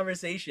this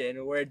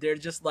conversation where they're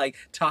just, like,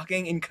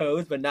 talking in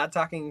codes, but not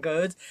talking in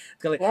codes.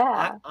 It's like,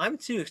 I'm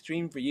too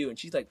extreme for you. And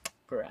she's like,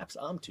 perhaps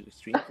I'm too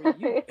extreme for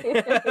you.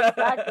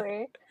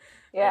 Exactly.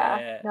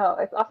 Yeah. No,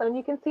 it's awesome. And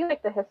you can see,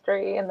 like, the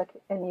history and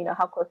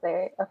how close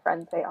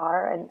friends they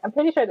are. And I'm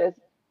pretty sure there's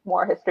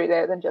more history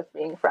there than just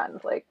being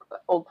friends, like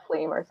old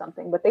flame or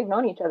something, but they've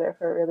known each other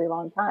for a really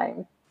long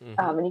time.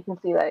 And you can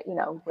see that,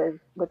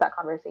 with that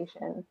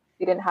conversation,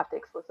 you didn't have to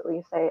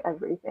explicitly say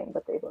everything,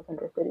 but they both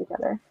understood each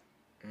other.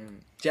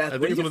 Jazz, I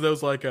think it's one of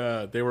those, like,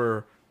 they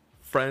were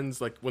friends,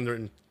 like, when they're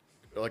in,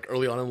 like,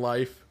 early on in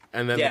life,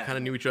 and then they kind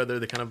of knew each other,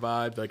 they kind of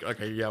vibed, like,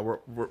 okay, yeah,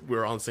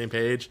 we're on the same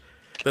page.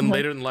 Then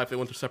later in life, they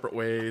went their separate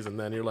ways, and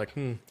then you're like,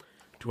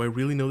 do I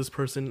really know this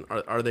person?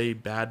 Are they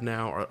bad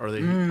now? Are they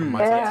on my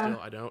side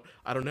still?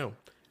 I don't know.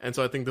 And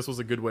so I think this was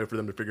a good way for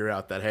them to figure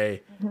out that,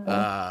 hey,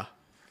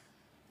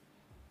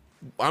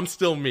 I'm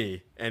still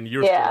me, and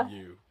you're still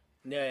you.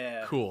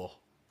 Yeah. Cool.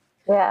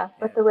 Yeah,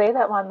 but the way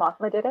that Mon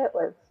Mothma did it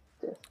was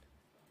just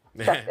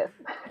justice.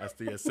 As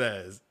Thea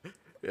says,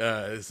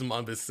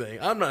 Mom is saying,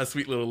 I'm not a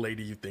sweet little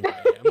lady you think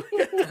I am.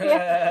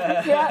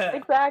 Yeah,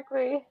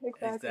 exactly.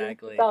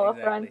 It's all a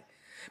front.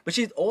 But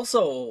she's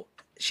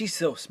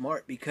so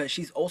smart because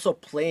she's also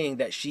playing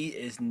that she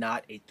is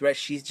not a threat.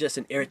 She's just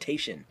an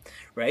irritation,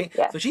 right?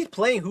 Yeah. So she's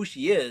playing who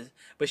she is,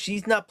 but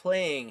she's not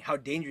playing how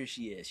dangerous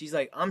she is. She's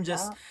like, I'm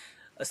just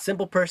a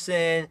simple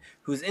person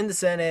who's in the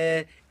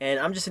Senate, and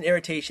I'm just an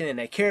irritation,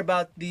 and I care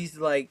about these,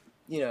 like,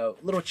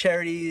 little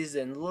charities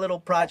and little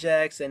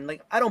projects, and,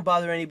 like, I don't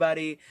bother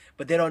anybody,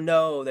 but they don't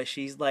know that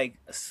she's like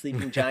a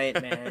sleeping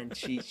giant, man.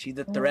 She's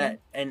a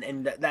threat,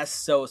 and that's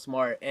so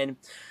smart. And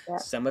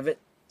some of it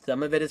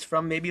is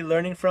from maybe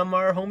learning from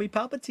our homie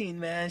Palpatine,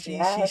 man.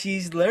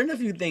 She's learned a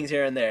few things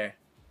here and there.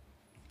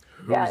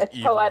 Who's it's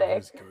evil,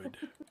 poetic. Who's good?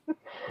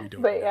 We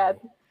don't but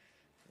know.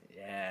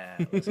 Yeah.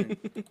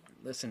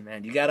 Listen,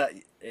 man. You gotta.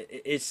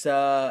 It's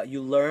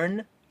you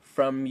learn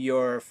from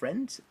your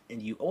friends,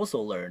 and you also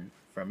learn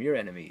from your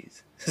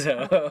enemies.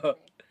 So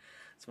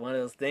it's one of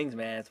those things,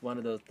 man. It's one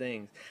of those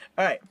things.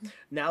 All right,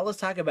 now let's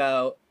talk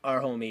about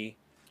our homie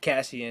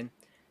Cassian.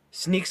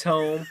 Sneaks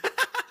home,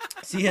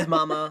 see his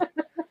mama.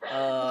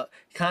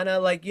 Kind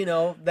of like,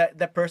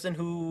 that person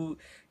who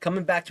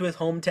coming back to his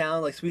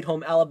hometown, like Sweet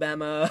Home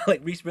Alabama,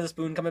 like Reese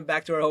Witherspoon coming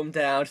back to her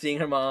hometown, seeing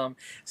her mom.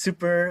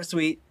 Super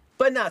sweet,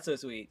 but not so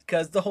sweet,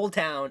 because the whole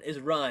town is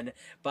run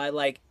by,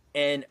 like,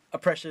 an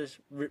oppressive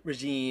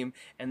regime,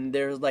 and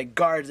there's, like,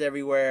 guards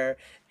everywhere,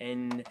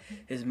 and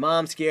his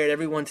mom's scared,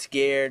 everyone's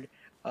scared.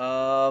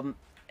 And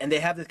they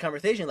have this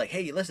conversation like,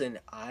 hey, listen,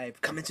 I've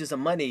come into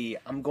some money.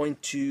 I'm going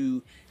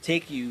to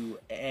take you,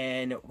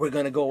 and we're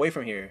going to go away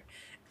from here.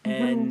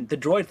 And the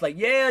droid's like,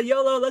 yeah,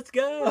 YOLO, let's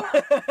go.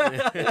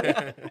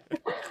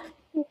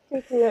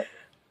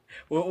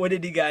 What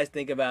did you guys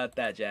think about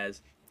that,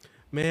 Jazz?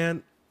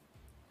 Man,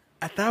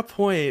 at that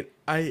point,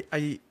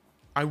 I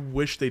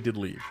wish they did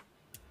leave.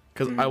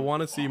 Because I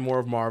want to see more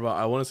of Marva.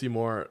 I want to see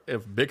more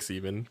of Bix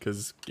even,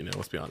 because,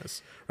 let's be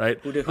honest, right?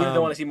 Who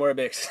doesn't want to see more of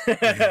Bix?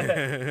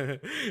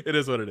 It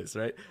is what it is,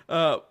 right?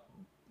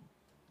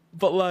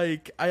 But,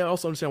 like, I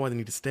also understand why they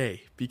need to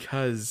stay,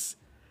 because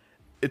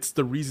it's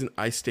the reason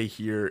I stay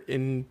here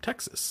in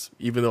Texas,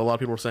 even though a lot of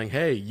people are saying,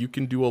 hey, you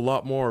can do a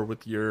lot more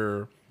with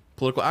your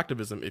political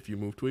activism if you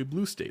move to a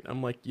blue state.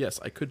 I'm like, yes,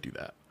 I could do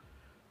that.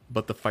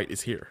 But the fight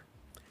is here.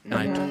 And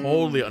I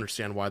totally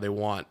understand why they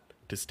want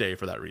to stay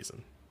for that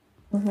reason.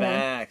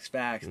 Facts.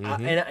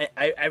 And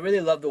I really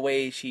love the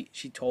way she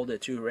told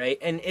it too, right?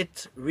 And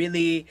it's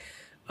really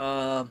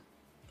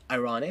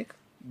ironic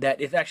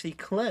that it's actually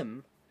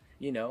Clem,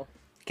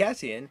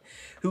 Cassian,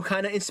 who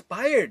kind of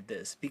inspired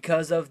this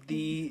because of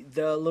the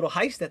little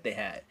heist that they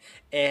had.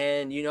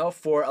 And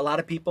for a lot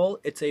of people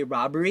it's a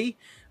robbery,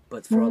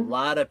 but for a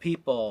lot of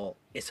people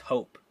it's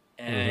hope.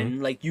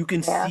 And like you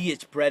can see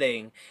it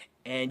spreading,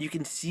 and you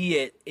can see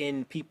it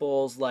in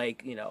people's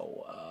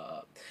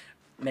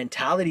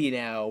mentality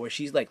now, where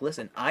she's like,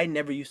 listen, I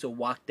never used to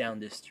walk down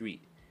this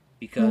street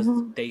because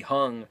they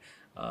hung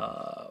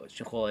what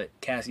you call it,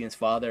 Cassian's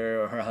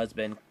father or her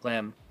husband,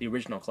 Clem, the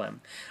original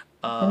Clem,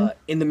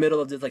 in the middle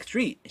of this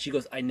street. And she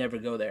goes, I never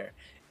go there.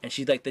 And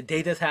she's like, the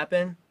day this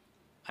happened,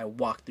 I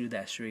walked through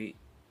that street.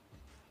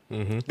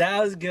 That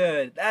was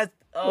good. I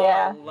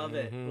love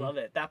it. Love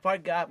it. That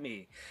part got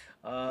me.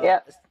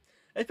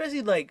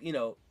 Especially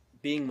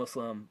being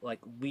Muslim,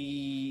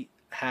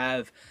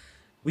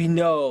 we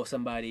know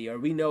somebody, or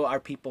we know our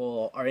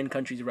people are in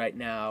countries right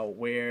now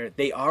where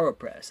they are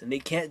oppressed and they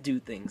can't do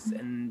things,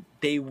 and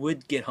they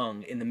would get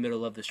hung in the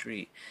middle of the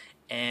street.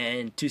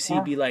 And to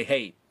see be like,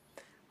 hey,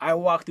 I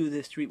walked through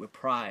this street with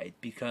pride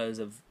because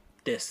of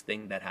this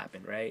thing that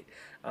happened, right?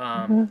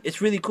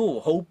 It's really cool.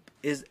 Hope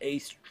is a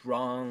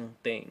strong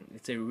thing.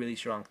 It's a really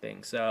strong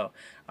thing. So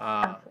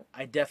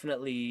I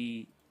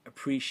definitely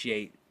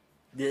appreciate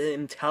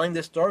them telling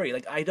this story.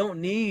 I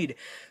don't need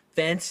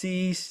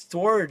fancy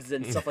swords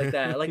and stuff like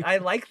that. I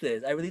like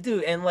this. I really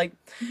do. And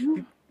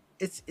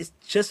it's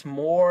just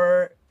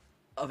more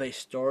of a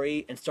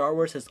story. And Star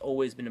Wars has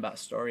always been about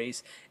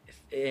stories.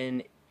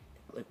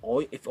 If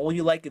all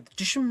you like is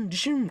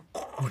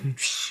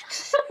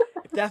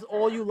if that's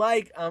all you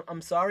like,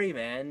 I'm sorry,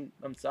 man.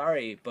 I'm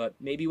sorry. But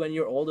maybe when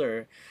you're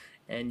older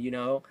and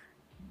you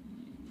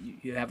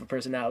have a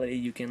personality,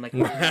 you can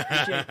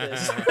appreciate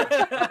this.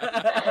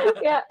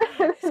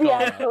 So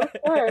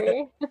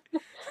sorry.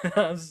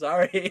 I'm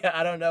sorry.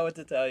 I don't know what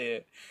to tell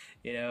you.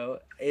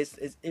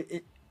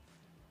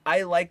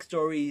 I like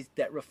stories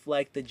that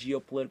reflect the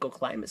geopolitical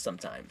climate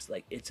sometimes.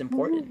 It's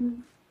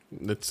important.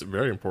 It's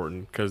very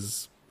important,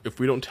 because if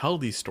we don't tell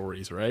these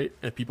stories, right,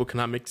 and people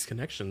cannot make these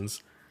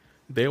connections,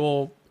 they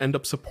will end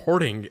up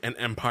supporting an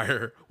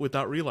empire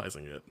without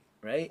realizing it.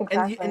 Right?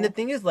 Exactly. And the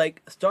thing is,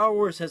 Star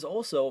Wars has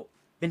also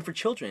been for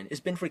children. It's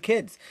been for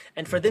kids.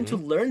 And for them to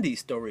learn these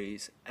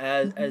stories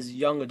as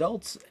young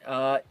adults,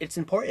 it's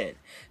important.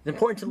 It's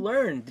important to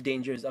learn the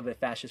dangers of a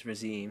fascist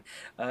regime.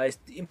 It's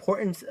the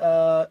importance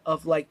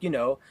of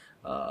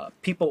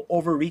people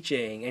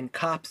overreaching and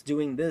cops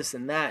doing this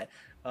and that,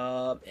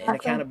 and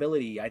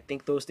accountability. I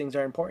think those things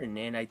are important.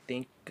 And I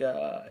think,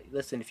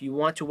 listen, if you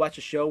want to watch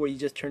a show where you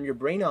just turn your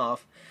brain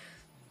off,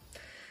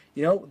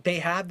 they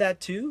have that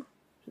too.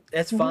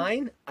 That's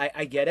fine.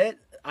 I get it.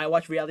 I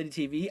watch reality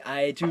TV.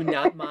 I do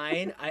not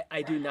mind.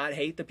 I do not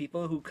hate the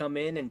people who come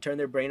in and turn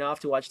their brain off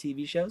to watch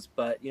TV shows.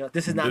 But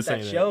this is not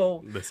that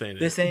show. This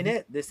ain't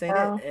it. This ain't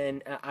it.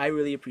 And I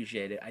really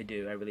appreciate it. I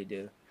do. I really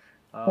do.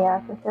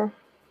 For sure.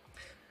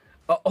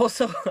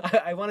 Also,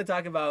 I want to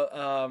talk about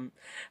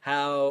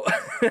how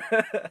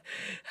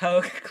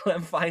how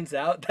Clem finds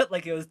out that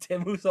it was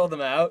Tim who sold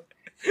him out.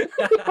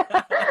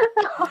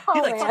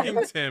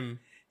 Tim.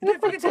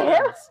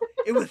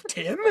 It was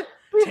Tim.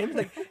 Tim's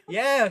like,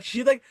 yeah.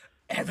 She's like,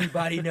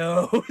 everybody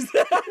knows.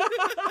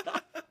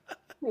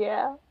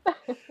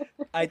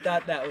 I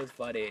thought that was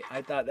funny.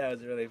 I thought that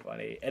was really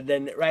funny. And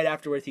then right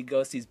afterwards, he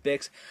goes sees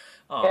Bix.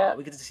 Oh,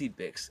 we get to see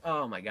Bix.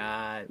 Oh my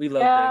God, we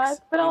love Bix.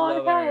 It's been a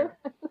long time.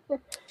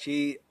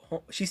 She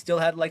still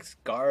had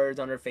scars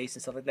on her face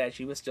and stuff like that.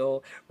 She was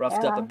still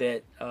roughed up a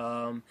bit.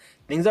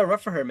 Things are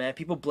rough for her, man.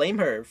 People blame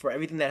her for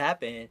everything that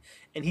happened,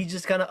 and he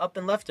just kind of up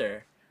and left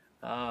her,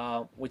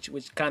 which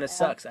kind of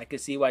sucks. I could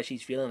see why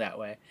she's feeling that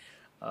way.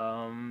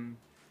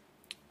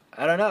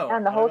 I don't know.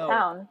 And the whole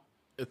town.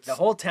 The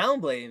whole town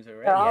blames her,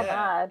 right? They're all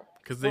mad.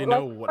 Because they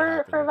know what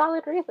happened. For a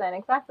valid reason,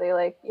 exactly.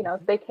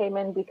 They came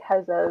in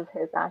because of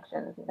his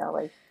actions,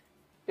 doing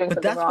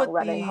something wrong,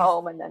 running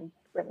home, and then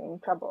bringing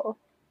trouble.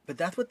 But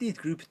that's what these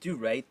groups do,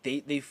 right?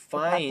 They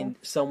find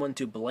someone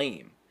to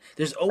blame.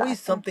 There's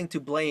always something to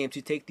blame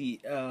to take the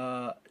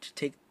I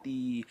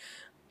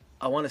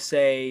want to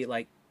say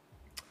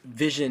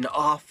vision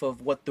off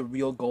of what the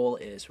real goal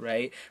is,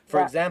 right?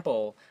 For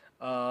example,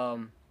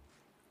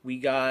 we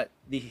got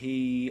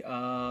the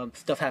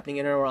stuff happening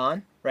in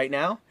Iran right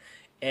now,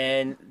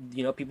 and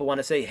people want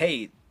to say,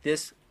 hey,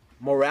 this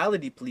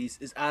morality police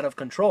is out of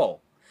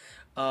control,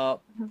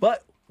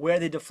 but where are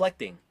they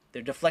deflecting?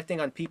 They're deflecting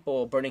on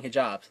people burning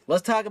hijabs.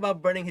 Let's talk about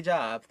burning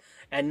hijabs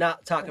and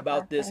not talk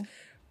about this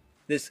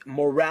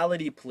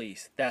morality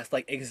police that's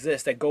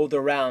exists, that goes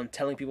around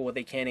telling people what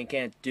they can and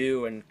can't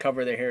do and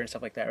cover their hair and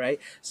stuff like that, right?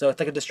 So it's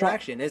a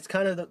distraction. It's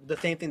kind of the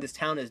same thing this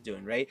town is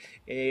doing, right?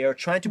 They're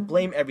trying to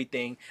blame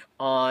everything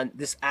on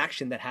this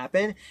action that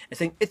happened and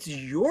saying it's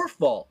your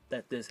fault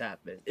that this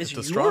happened. It's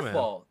your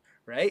fault,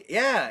 right?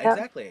 Yeah,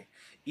 exactly.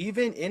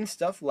 Even in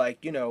stuff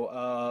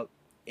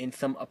in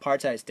some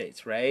apartheid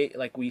states, right?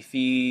 Like we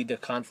see the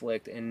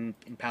conflict in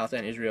Palestine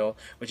and Israel,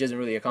 which isn't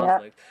really a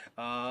conflict.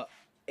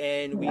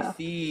 And we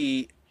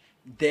see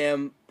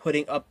them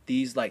putting up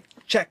these like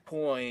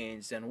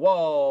checkpoints and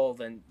walls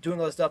and doing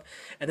all this stuff.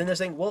 And then they're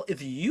saying, well,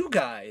 it's you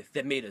guys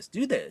that made us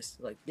do this.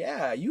 Like,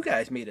 yeah, you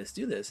guys made us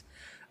do this.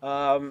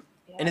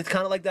 And it's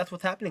kind of like that's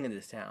what's happening in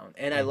this town.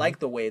 And I like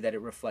the way that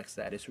it reflects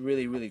that. It's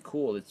really, really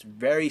cool. It's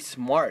very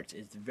smart.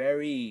 It's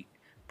very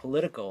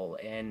political,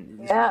 and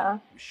this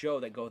show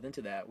that goes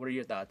into that. What are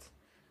your thoughts?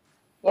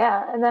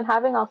 Yeah, and then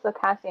having also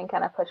Cassian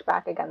kind of push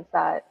back against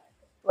that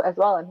as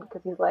well, and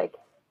because he's like,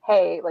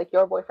 hey, like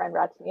your boyfriend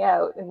rats me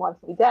out and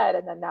wants me dead,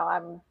 and then now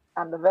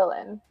I'm the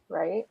villain,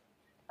 right?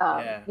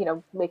 You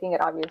know, making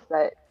it obvious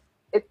that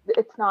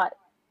it's not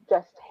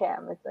just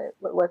him. It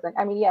wasn't.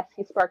 I mean, yes,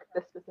 he sparked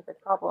this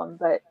specific problem,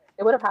 but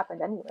it would have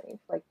happened anyways.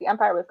 Like the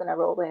Empire was going to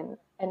roll in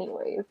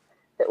anyways.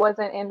 If it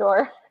wasn't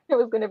Andor, it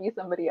was going to be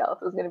somebody else.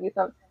 It was going to be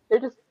some. They're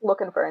just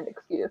looking for an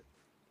excuse.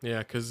 Yeah,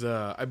 because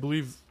I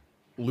believe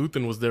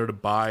Luthen was there to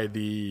buy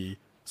the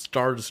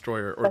Star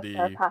Destroyer or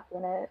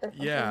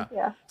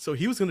yeah. So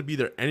he was going to be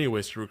there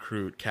anyways to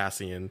recruit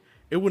Cassian.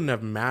 It wouldn't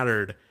have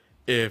mattered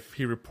if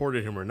he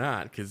reported him or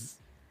not, because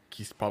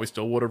he probably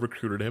still would have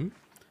recruited him.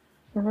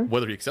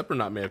 Whether he accepted or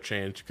not may have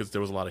changed because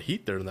there was a lot of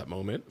heat there in that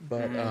moment.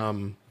 But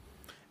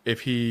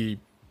if he,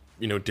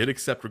 you know, did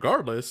accept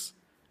regardless,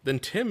 then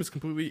Tim is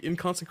completely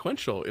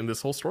inconsequential in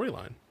this whole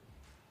storyline.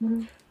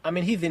 I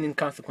mean, he's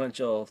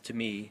inconsequential to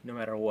me, no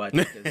matter what,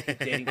 because he's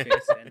dating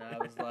Chris, and I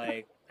was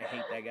like, I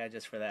hate that guy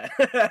just for that.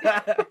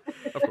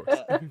 Of course.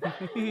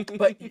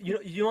 But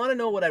you want to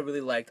know what I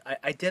really liked?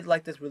 I did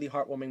like this really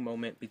heartwarming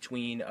moment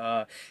between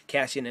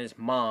Cassian and his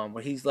mom,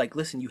 where he's like,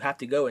 listen, you have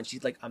to go. And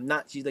she's like, I'm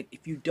not. She's like,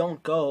 if you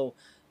don't go,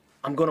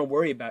 I'm going to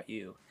worry about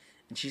you.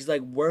 And she's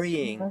like,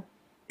 worrying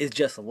is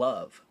just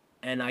love.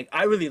 And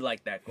I really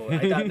liked that quote.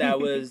 I thought that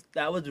was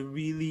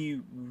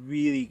really,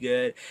 really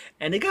good.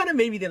 And it kind of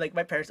made me think, like,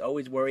 my parents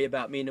always worry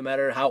about me no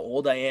matter how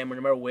old I am or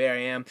no matter where I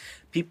am.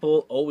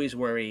 People always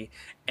worry.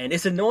 And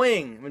it's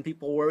annoying when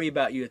people worry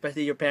about you,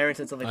 especially your parents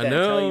and stuff like that, and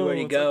tell you where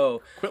to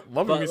go. Quit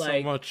loving me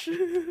so much.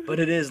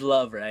 But it is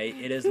love, right?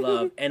 It is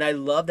love. And I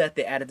love that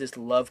they added this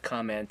love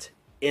comment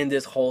in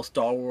this whole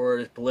Star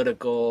Wars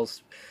political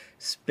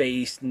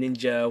space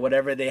ninja,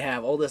 whatever they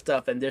have, all this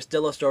stuff, and there's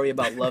still a story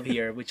about love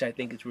here, which I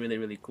think is really,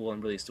 really cool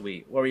and really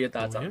sweet. What were your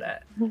thoughts on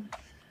that?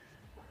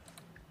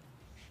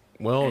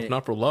 Well, if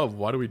not for love,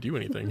 why do we do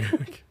anything?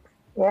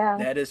 Yeah,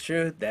 that is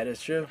true.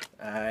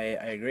 I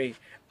agree.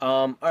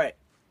 All right,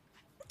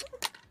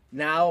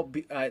 now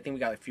I think we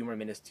got a few more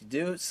minutes to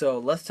do, so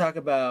let's talk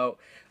about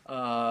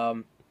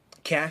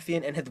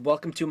Cassian and his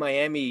Welcome to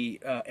Miami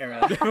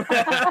era. He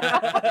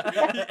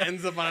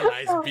ends up on a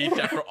nice beach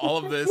after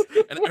all of this,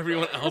 and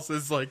everyone else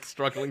is like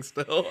struggling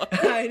still.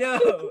 I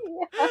know.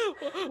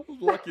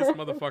 Luckiest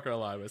motherfucker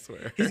alive, I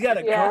swear. He's got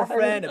a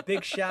girlfriend, a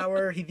big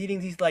shower. He's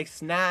eating these like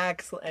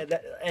snacks, and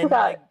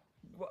like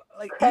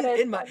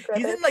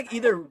he's in like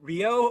either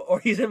Rio or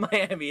he's in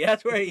Miami.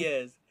 That's where he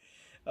is,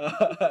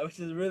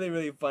 which is really,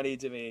 really funny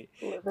to me.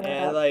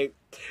 And like,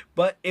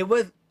 but it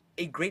was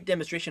a great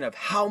demonstration of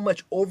how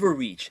much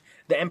overreach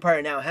the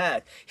Empire now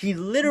has. He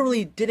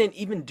literally didn't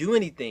even do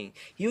anything.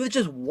 He was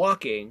just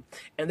walking,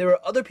 and there were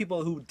other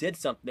people who did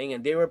something,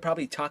 and they were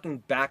probably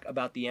talking back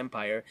about the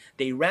Empire.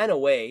 They ran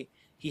away.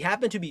 He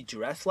happened to be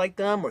dressed like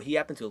them, or he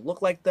happened to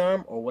look like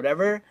them, or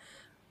whatever.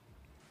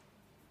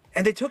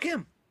 And they took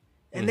him.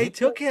 And they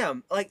took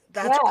him. Like,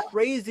 that's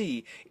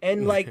crazy.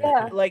 And like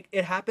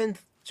it happened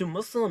to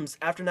Muslims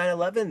after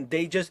 9/11.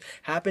 They just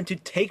happened to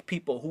take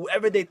people,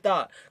 whoever they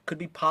thought could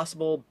be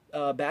possible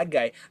bad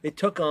guy. They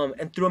took them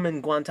and threw them in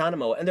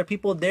Guantanamo. And there are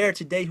people there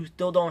today who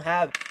still don't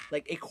have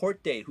like a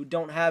court date, who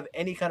don't have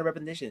any kind of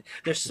representation.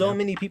 There's so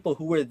many people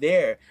who were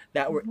there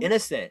that were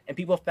innocent, and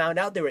people found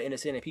out they were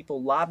innocent, and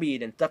people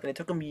lobbied and stuff, and it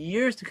took them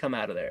years to come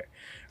out of there,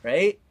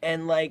 right?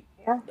 And like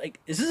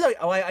this is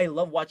like why I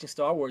love watching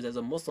Star Wars as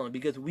a Muslim,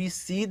 because we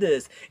see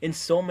this in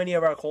so many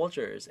of our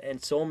cultures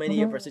and so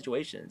many of our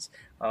situations.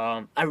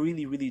 I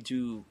really, really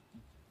do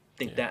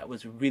think that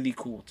was really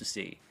cool to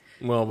see.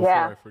 Well, before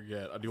I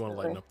forget, I do want to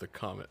lighten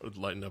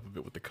up a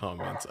bit with the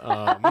comments.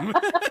 And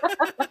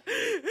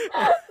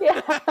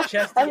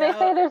they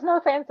say there's no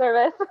fan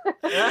service.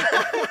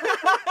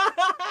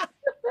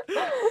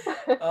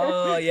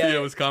 Oh yeah.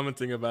 Theo was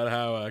commenting about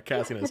how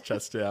Cassian has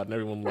chest out and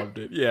everyone loved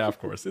it. Yeah, of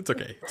course, it's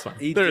okay, it's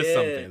fine. There's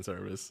some fan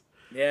service.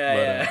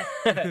 Yeah.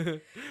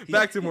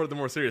 Back to the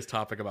more serious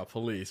topic about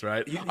police,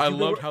 right? I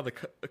loved how the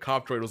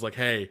cop droid was like,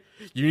 "Hey,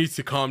 you need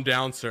to calm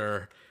down,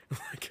 sir."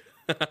 Like,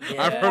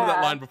 I've heard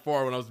that line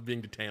before when I was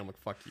being detained. I'm like,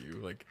 "Fuck you!"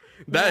 Like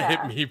that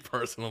hit me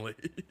personally.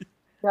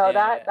 No,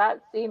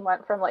 that scene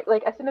went from like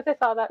as soon as I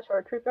saw that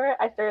short trooper,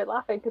 I started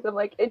laughing because I'm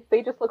like,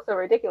 they just look so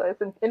ridiculous.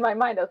 And in my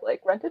mind, I was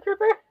like, rent a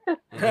trooper?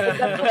 That's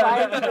the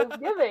vibe he was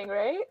giving,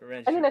 right?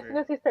 And then as soon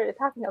as he started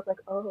talking, I was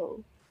like,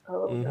 oh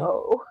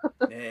no.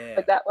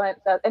 Like that went,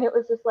 and it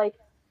was just like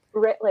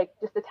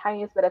just the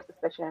tiniest bit of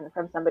suspicion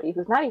from somebody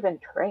who's not even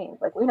trained.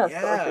 Like we know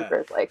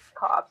stormtroopers, like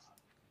cops,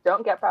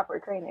 don't get proper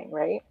training,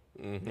 right?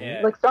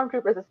 Yeah. Like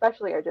stormtroopers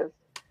especially are just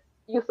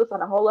useless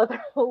on a whole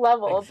other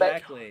level.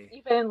 Exactly. But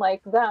even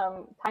like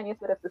them,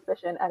 tiniest bit of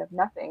suspicion out of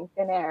nothing,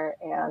 thin air,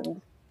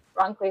 and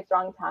wrong place,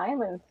 wrong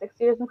time, and 6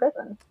 years in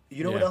prison.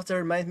 You know what else it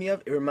reminds me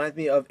of? It reminds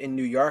me of in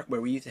New York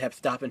where we used to have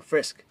stop and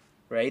frisk,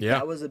 right? Yeah.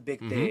 That was a big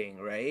thing,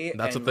 right?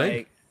 That's and a thing.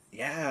 Like,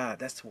 yeah,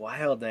 that's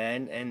wild,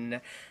 man.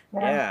 And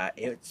yeah,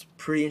 it's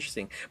pretty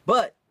interesting.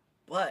 But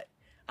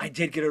I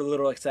did get a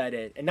little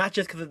excited, and not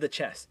just because of the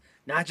chest,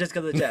 but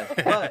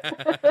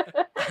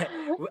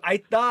I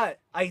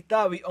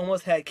thought we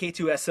almost had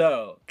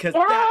K2SO because he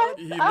looks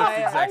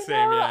the exact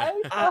same.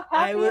 Yeah,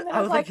 I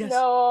was like, yes.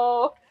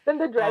 No. Then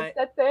the dread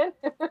sets in.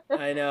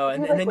 I know,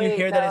 and then you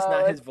hear that it's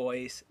not his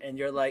voice, and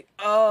you're like,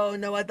 oh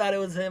no, I thought it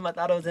was him. I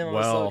was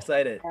so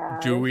excited. Yeah,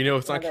 do we know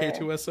it's not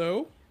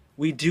K2SO?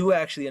 We do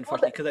actually,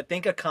 unfortunately, because I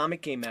think a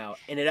comic came out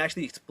and it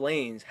actually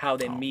explains how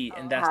they meet,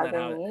 and that's not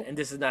how, and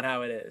this is not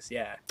how it is.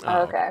 Yeah.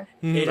 Oh, okay.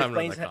 It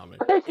explains how.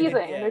 But they're teasing.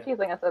 They're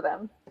teasing us with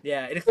them.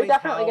 Yeah, it explains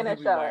how he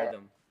rewired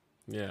them.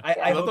 Yeah,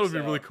 I thought it would be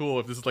really cool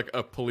if this is like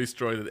a police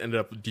droid that ended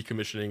up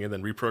decommissioning and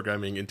then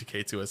reprogramming into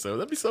K2SO.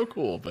 That'd be so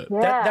cool. But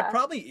that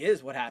probably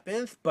is what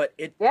happens. But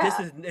it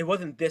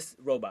wasn't this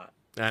robot.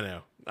 I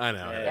know.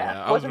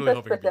 Yeah. I was really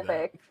hoping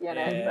specific, to you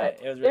know. Yeah, but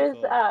it was really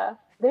cool.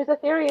 There's a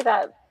theory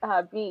that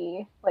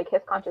B, like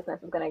his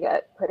consciousness, is going to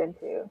get put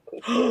into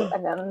K2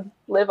 and then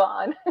live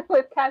on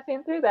with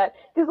Cassian through that.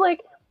 Because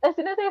like as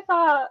soon as I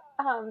saw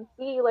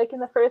B like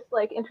in the first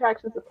like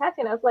interactions with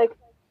Cassian, I was like,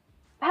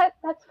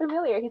 that's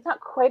familiar. He's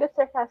not quite as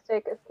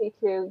sarcastic as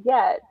K2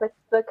 yet, but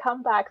the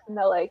comebacks and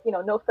the like, you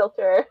know, no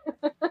filter,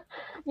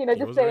 you know,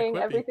 just saying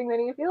everything that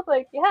he feels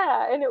like,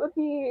 and it would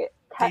be.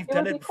 They've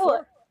done it before.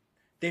 Cool.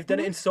 They've done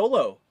it in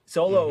Solo.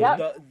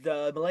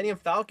 The Millennium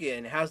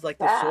Falcon has like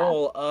the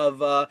soul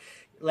of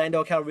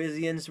Lando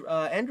Calrissian's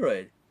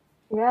android.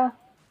 Yeah.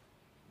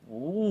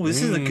 Ooh,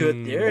 this is a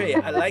good theory.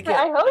 I like it.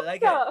 I hope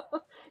like so.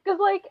 Because,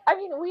 like, I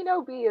mean, we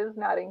know B is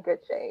not in good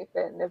shape,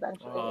 and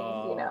eventually,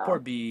 you know. Poor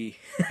B.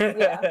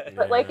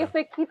 But like, if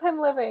they keep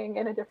him living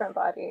in a different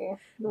body,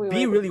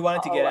 B really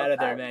wanted to get out of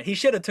there, man. He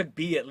should have took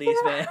B at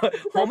least, man.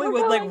 Homie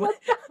was like,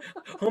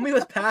 homie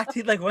was packed.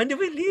 He's like, when do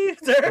we leave,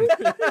 sir?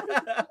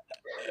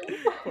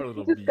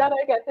 Just gotta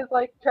get his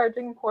like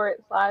charging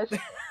port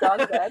 /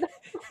 dog bed.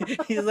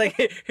 He's like,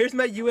 here's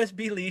my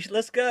USB leash.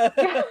 Let's go.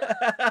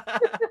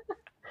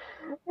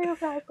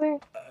 Exactly.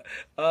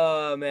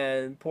 Oh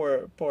man,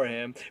 poor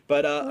him.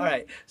 But all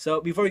right.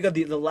 So before we go,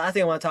 the last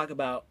thing I want to talk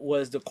about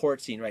was the court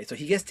scene, right? So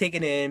he gets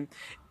taken in,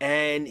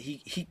 and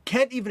he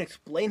can't even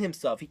explain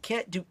himself. He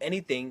can't do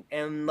anything,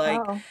 and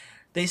like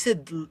they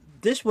said,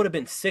 this would have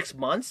been 6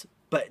 months,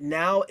 but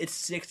now it's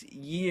 6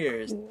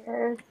 years.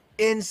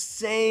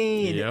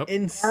 Insane.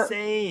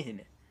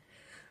 Insane.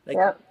 Like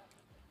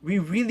we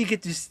really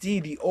get to see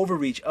the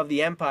overreach of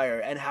the Empire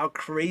and how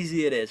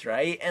crazy it is,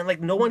 right? And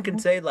like no one can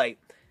say like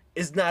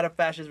it's not a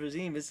fascist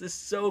regime. It's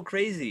just so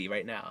crazy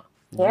right now.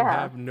 You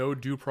have no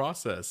due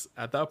process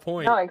at that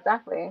point. No,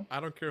 exactly. I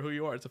don't care who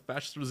you are. It's a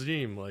fascist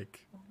regime.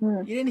 Like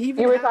you didn't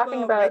even have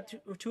talking about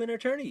right to an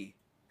attorney.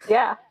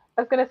 Yeah.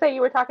 I was going to say,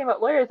 you were talking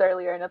about lawyers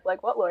earlier, and it's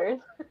like, what lawyers?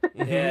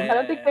 Yeah. I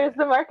don't think there's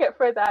the market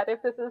for that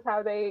if this is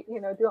how they, you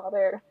know, do all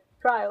their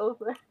trials.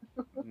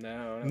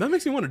 No. That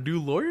makes me wonder, do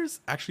lawyers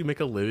actually make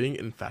a living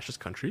in fascist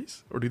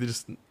countries? Or do they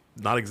just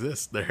not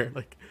exist there?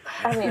 Like,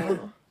 I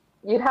mean,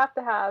 you'd have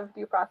to have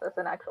due process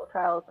and actual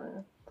trials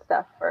and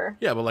stuff for...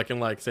 Yeah, but like in,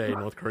 like, say,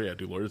 North Korea,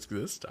 do lawyers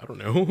exist? I don't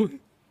know.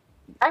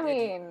 I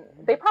mean,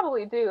 they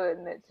probably do,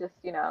 and it's just,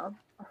 you know,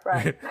 a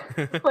front.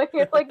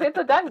 it's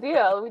a done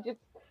deal. We just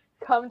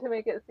come to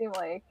make it seem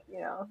like,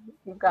 you know,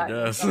 you've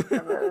got some of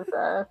those,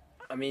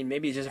 I mean,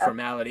 maybe it's just a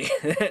formality.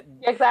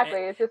 Exactly.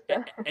 It's just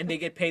and they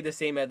get paid the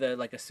same as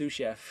like a sous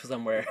chef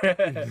somewhere.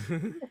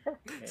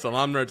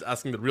 Salaam Nerd's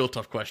asking the real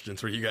tough questions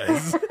for you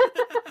guys.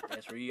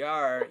 Yes, we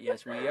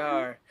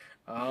are.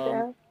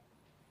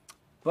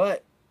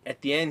 But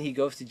at the end, he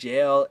goes to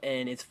jail,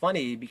 and it's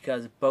funny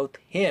because both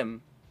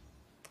him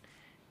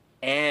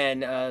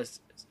and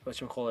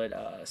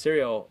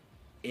Serial,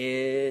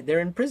 they're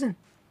in prison.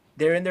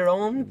 They're in their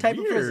own type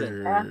of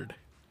prison.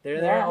 They're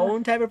in their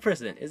own type of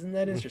prison. Isn't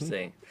that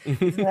interesting?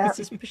 Isn't that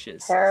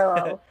suspicious?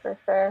 Parallel, for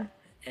sure.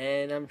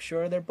 And I'm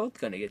sure they're both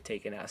going to get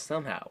taken out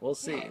somehow. We'll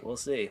see.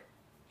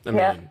 I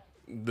mean,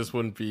 this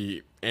wouldn't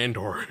be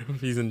Andor if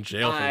he's in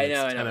jail for I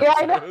know.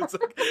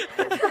 episodes.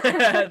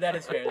 That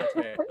is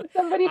fair.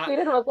 Somebody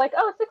tweeted and was like,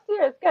 6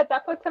 years. Good.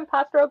 That puts him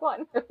past Rogue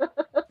One.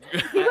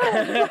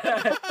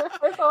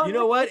 You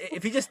know what?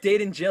 If he just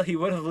stayed in jail, he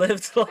would have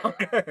lived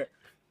longer.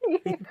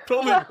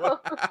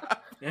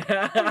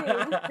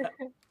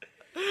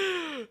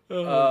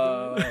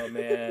 Oh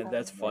man,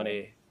 that's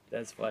funny.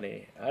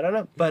 I don't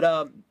know, but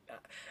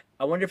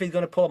I wonder if he's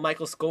gonna pull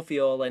Michael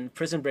Scofield and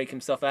prison break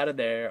himself out of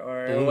there,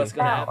 or what's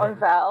gonna happen. Or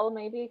Val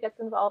maybe gets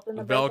involved in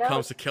the Val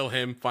comes to kill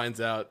him,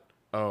 finds out,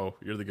 oh,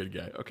 you're the good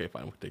guy. Okay,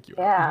 fine, we'll take you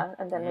out. Yeah,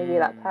 and then maybe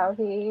that's how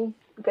he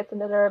gets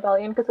into the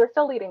rebellion, because we're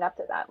still leading up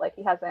to that. Like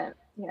he hasn't,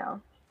 you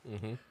know.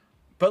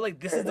 But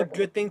like, this is a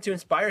good thing to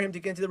inspire him to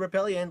get into the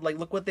rebellion. Like,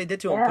 look what they did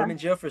to him. Put him in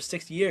jail for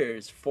 6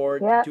 years for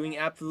doing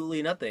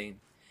absolutely nothing.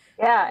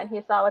 Yeah, and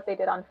he saw what they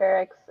did on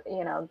Ferrix.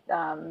 You know,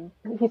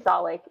 he saw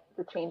like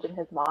the change in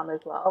his mom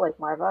as well, like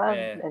Marva,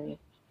 and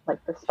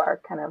like the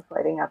spark kind of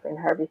lighting up in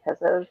her because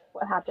of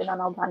what happened on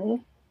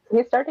Aldhani. So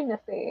he's starting to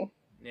see.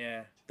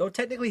 Yeah. Though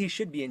technically he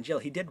should be in jail.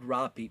 He did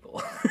rob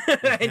people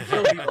and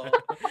kill people.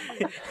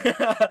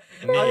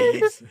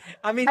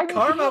 I mean,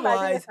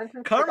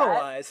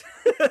 karma-wise.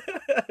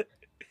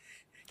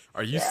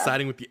 Are you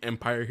siding with the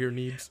Empire here,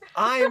 Neebs?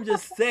 I am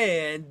just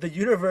saying the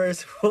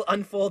universe will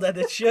unfold as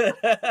it should.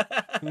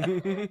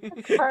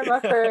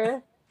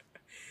 Karma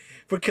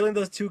for killing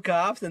those 2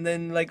 cops and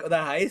then like the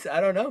heist.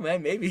 I don't know,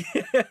 man. Maybe.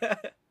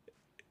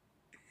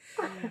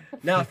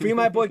 Now, free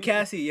my boy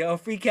Cassie, yo.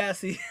 Free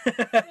Cassie.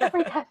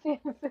 Free Cassie.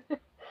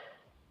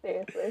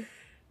 Seriously.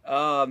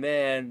 Oh,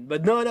 man.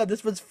 But no,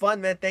 this was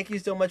fun, man. Thank you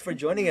so much for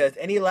joining us.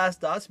 Any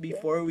last thoughts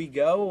before we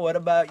go? What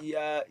about you,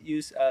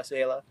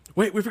 Suhaila?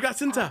 Wait, we forgot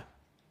Cinta.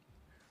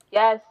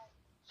 Yes.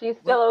 She's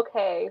still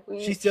okay.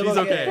 She's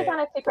okay. She's on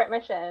a secret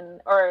mission.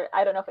 Or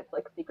I don't know if it's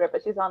like secret,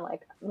 but she's on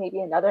like maybe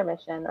another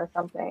mission or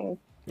something.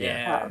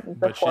 Yeah.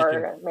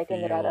 Before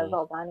making it out of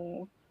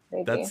Aldhani.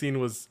 Maybe. That scene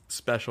was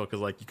special because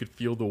like you could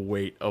feel the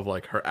weight of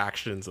like her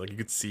actions, like you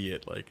could see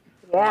it, like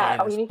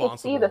you could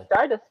see the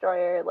Star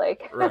Destroyer,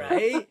 like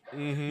right.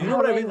 You know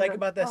what I really like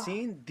about that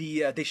scene?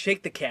 They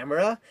shake the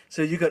camera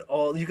so you could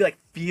like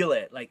feel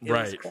it, like it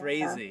was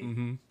crazy.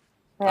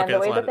 Yeah. And the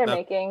way that they're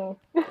making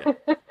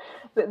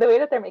the way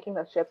that they're making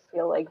those ships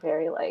feel like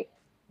very like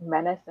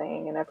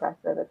menacing and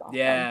oppressive is awesome.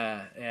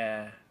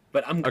 Yeah.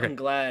 But I'm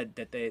glad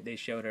that they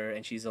showed her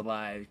and she's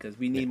alive because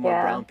we need more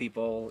brown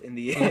people in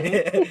the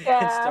in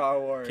Star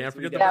Wars. Can't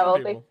forget the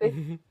brown people.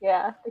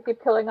 They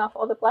keep killing off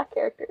all the black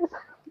characters.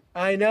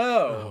 I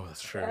know. Oh,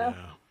 that's true. Yeah.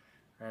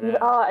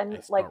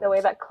 And like the way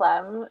that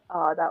Clem,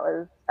 that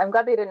was. I'm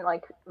glad they didn't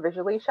like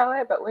visually show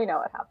it, but we know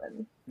what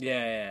happened.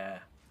 Yeah.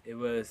 It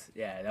was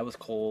that was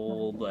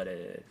cold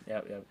blooded.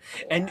 Yep.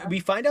 And we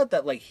find out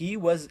that like he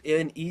was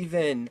in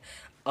even.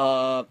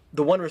 The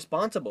one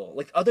responsible,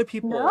 like other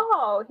people.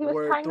 No, he was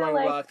were trying throwing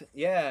to like rocks,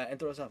 and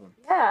throw stuff at him.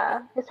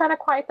 Yeah, he's trying to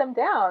quiet them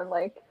down.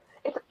 Like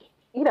it's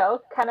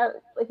kind of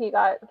like he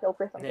got killed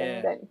for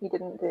something that he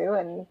didn't do,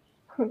 and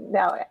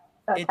now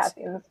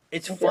Cassian's.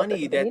 It's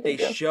funny that they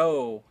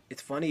show.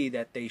 It's funny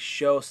that they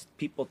show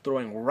people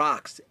throwing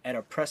rocks at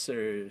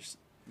oppressors.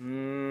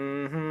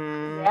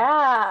 Mm-hmm.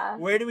 Yeah.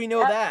 Where do we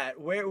know that?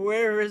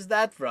 Where is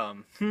that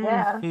from?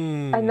 Yeah.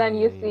 And then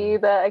you see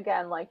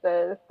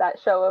that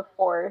show of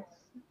force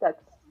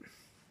that's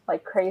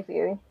like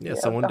crazy. Yeah,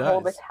 someone the dies. Whole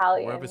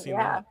battalion. Where have we seen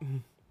that?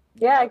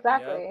 Yeah,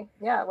 exactly. Yep.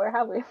 Yeah, where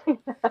have we seen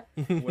that?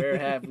 Where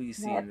have we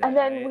seen that? And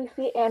then we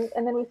see and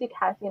then we see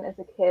Cassian as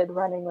a kid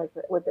running like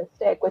with a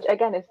stick, which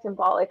again is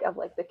symbolic of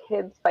like the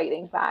kids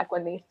fighting back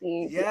when they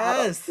see the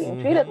adults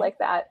being treated like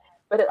that.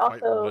 But it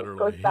also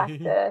goes back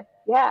to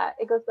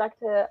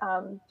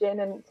Jin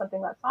and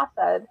something that Saw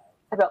said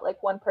about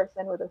like one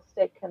person with a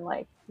stick can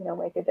like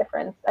make a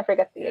difference. I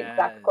forget the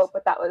exact quote,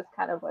 but that was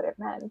kind of what it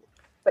meant.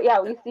 But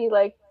yeah, we see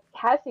like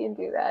Cassian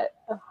do that.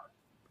 Ugh.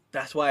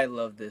 That's why I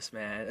love this,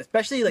 man.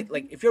 Especially like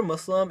if you're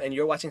Muslim and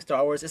you're watching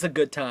Star Wars, it's a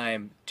good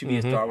time to be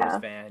a Star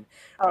Wars fan.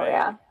 Oh right?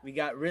 Yeah. We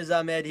got Riz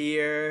Ahmed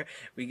here.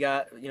 We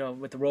got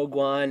with Rogue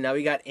One. Now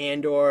we got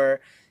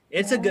Andor.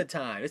 It's a good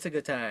time. It's a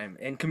good time.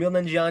 And Kumail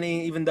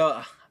Nanjiani, even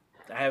though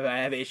I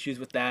have issues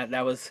with that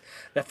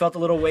felt a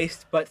little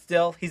waste, but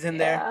still he's in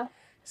there.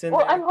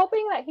 Well, I'm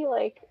hoping that he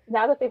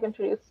now that they've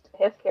introduced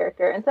his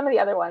character and some of the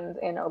other ones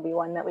in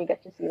Obi-Wan that we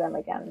get to see them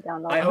again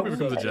down the line. I hope he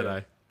becomes a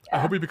Jedi. I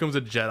hope he becomes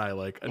a Jedi,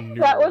 like a new.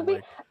 That would be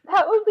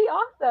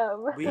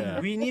awesome.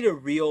 We need a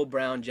real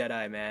brown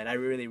Jedi, man. I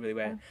really, really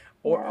want.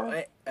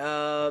 Or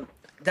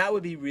that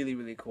would be really,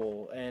 really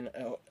cool. And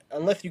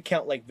unless you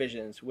count like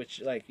Visions,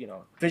 which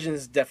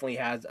Visions definitely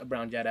has a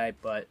brown Jedi,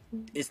 but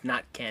it's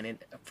not canon,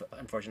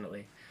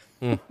 unfortunately.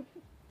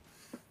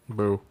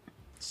 Boo.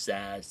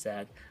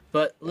 Sad.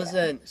 But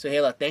listen,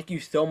 Suhaila, thank you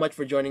so much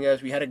for joining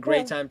us. We had a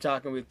great time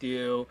talking with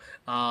you.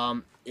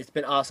 It's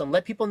been awesome.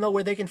 Let people know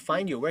where they can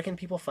find you. Where can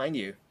people find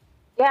you?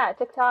 Yeah,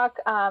 TikTok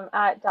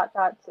at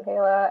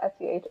 .Suhaila,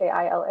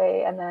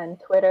 Suhaila, and then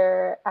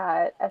Twitter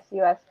at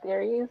SUS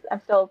Theories.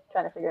 I'm still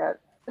trying to figure out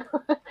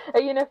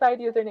a unified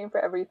username for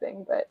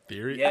everything, but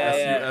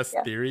SUS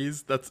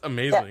Theories. That's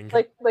amazing.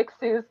 Yeah, like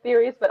Sue's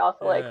Theories, but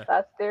also like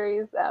Sus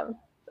Theories.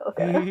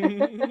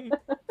 Okay.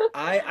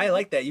 I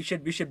like that. You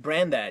should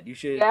brand that. You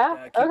should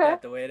keep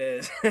that the way it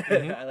is. I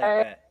like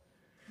that.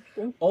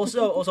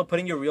 Also,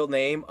 putting your real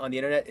name on the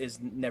internet is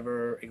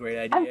never a great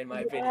idea, in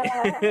my opinion.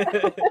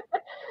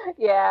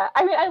 Yeah,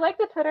 I mean, I like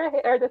the Twitter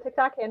or the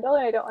TikTok handle,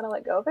 and I don't want to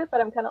let go of it.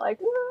 But I'm kind of like,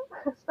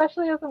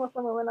 especially as a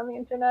Muslim woman on the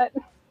internet.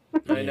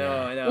 I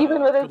know.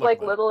 Even with as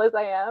little as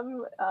I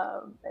am,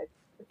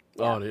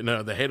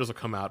 the haters will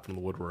come out from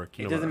the woodwork.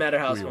 It doesn't matter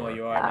how small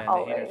you are, man.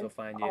 Always, the haters will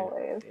find you.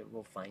 Always. They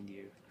will find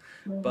you.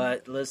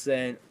 But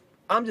listen,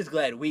 I'm just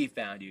glad we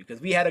found you because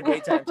we had a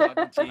great time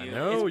talking to you.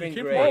 No, you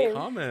came great. For my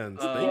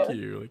comments. Thank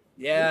you.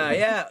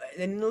 Yeah.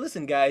 And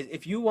listen, guys,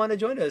 if you want to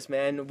join us,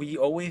 man, we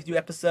always do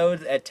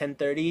episodes at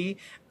 10:30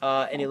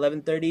 and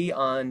 11:30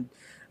 on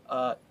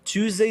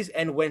Tuesdays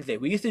and Wednesday.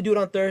 We used to do it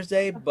on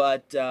Thursday,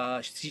 but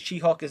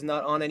She-Hulk is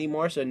not on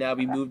anymore, so now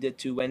we moved it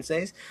to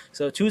Wednesdays.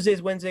 So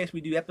Tuesdays, Wednesdays,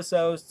 we do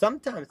episodes,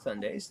 sometimes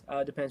Sundays,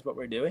 depends what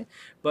we're doing.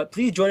 But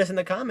please join us in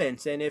the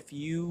comments, and if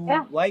you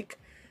like,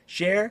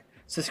 share,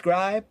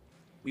 subscribe,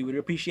 we would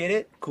appreciate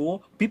it.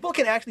 Cool. People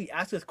can actually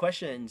ask us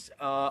questions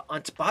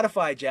on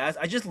Spotify, Jazz.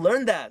 I just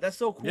learned that. That's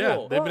so cool.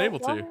 Yeah, they've been able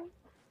to.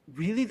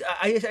 Really?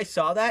 I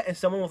saw that, and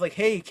someone was like,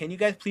 hey, can you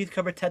guys please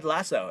cover Ted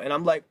Lasso? And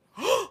I'm like,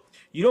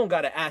 you don't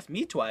got to ask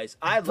me twice.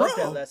 I love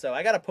Ted Lasso.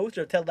 I got a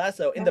poster of Ted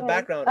Lasso in the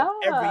background of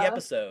every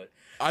episode.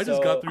 I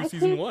just got through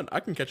season 1. I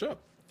can catch up.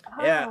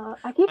 Yeah.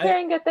 I keep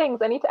hearing good things.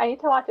 I need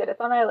to watch it.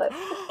 It's on my list.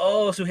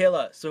 Oh,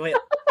 Suhaila.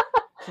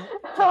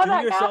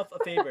 Do yourself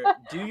a favor.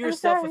 Do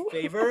yourself a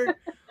favor.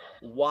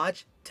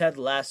 Watch Ted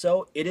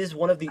Lasso. It is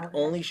one of the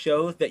only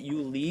shows that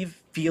you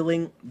leave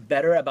feeling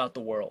better about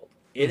the world.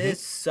 It is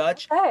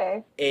such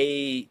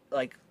a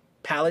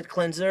palate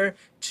cleanser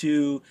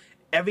to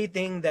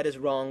everything that is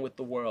wrong with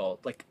the world.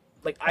 Like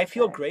I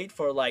feel great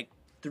for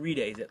 3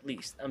 days at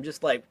least. I'm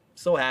just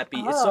so happy.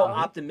 It's so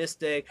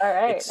optimistic. All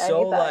right. It's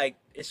so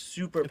it's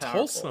super powerful.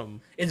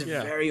 Wholesome. It's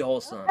very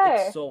wholesome.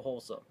 It's so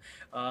wholesome.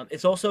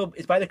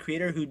 It's by the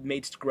creator who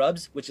made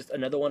Scrubs, which is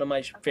another one of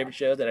my favorite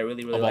shows that I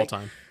really like. Of all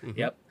time.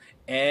 Yep.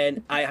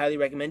 And I highly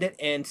recommend it.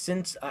 And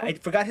since I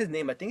forgot his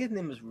name, I think his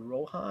name was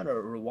Rohan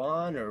or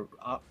Rowan or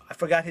I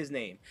forgot his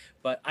name.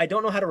 But I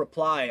don't know how to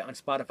reply on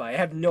Spotify. I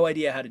have no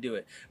idea how to do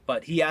it.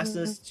 But he asked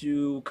us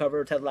to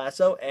cover Ted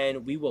Lasso,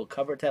 and we will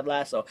cover Ted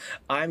Lasso.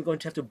 I'm going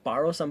to have to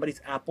borrow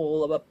somebody's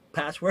Apple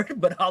password,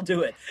 but I'll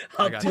do it.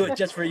 I'll do it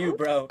just for you,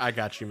 bro. I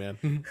got you,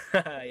 man.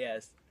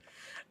 Yes.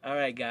 All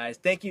right, guys.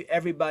 Thank you,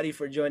 everybody,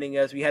 for joining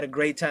us. We had a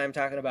great time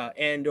talking about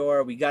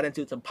Andor. We got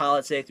into some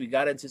politics. We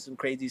got into some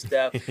crazy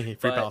stuff. Free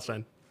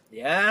Palestine.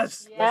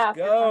 Yes. Let's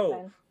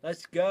go.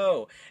 Let's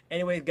go.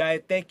 Anyways, guys,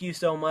 thank you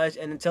so much.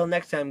 And until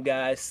next time,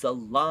 guys,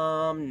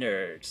 Salaam,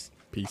 nerds.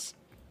 Peace.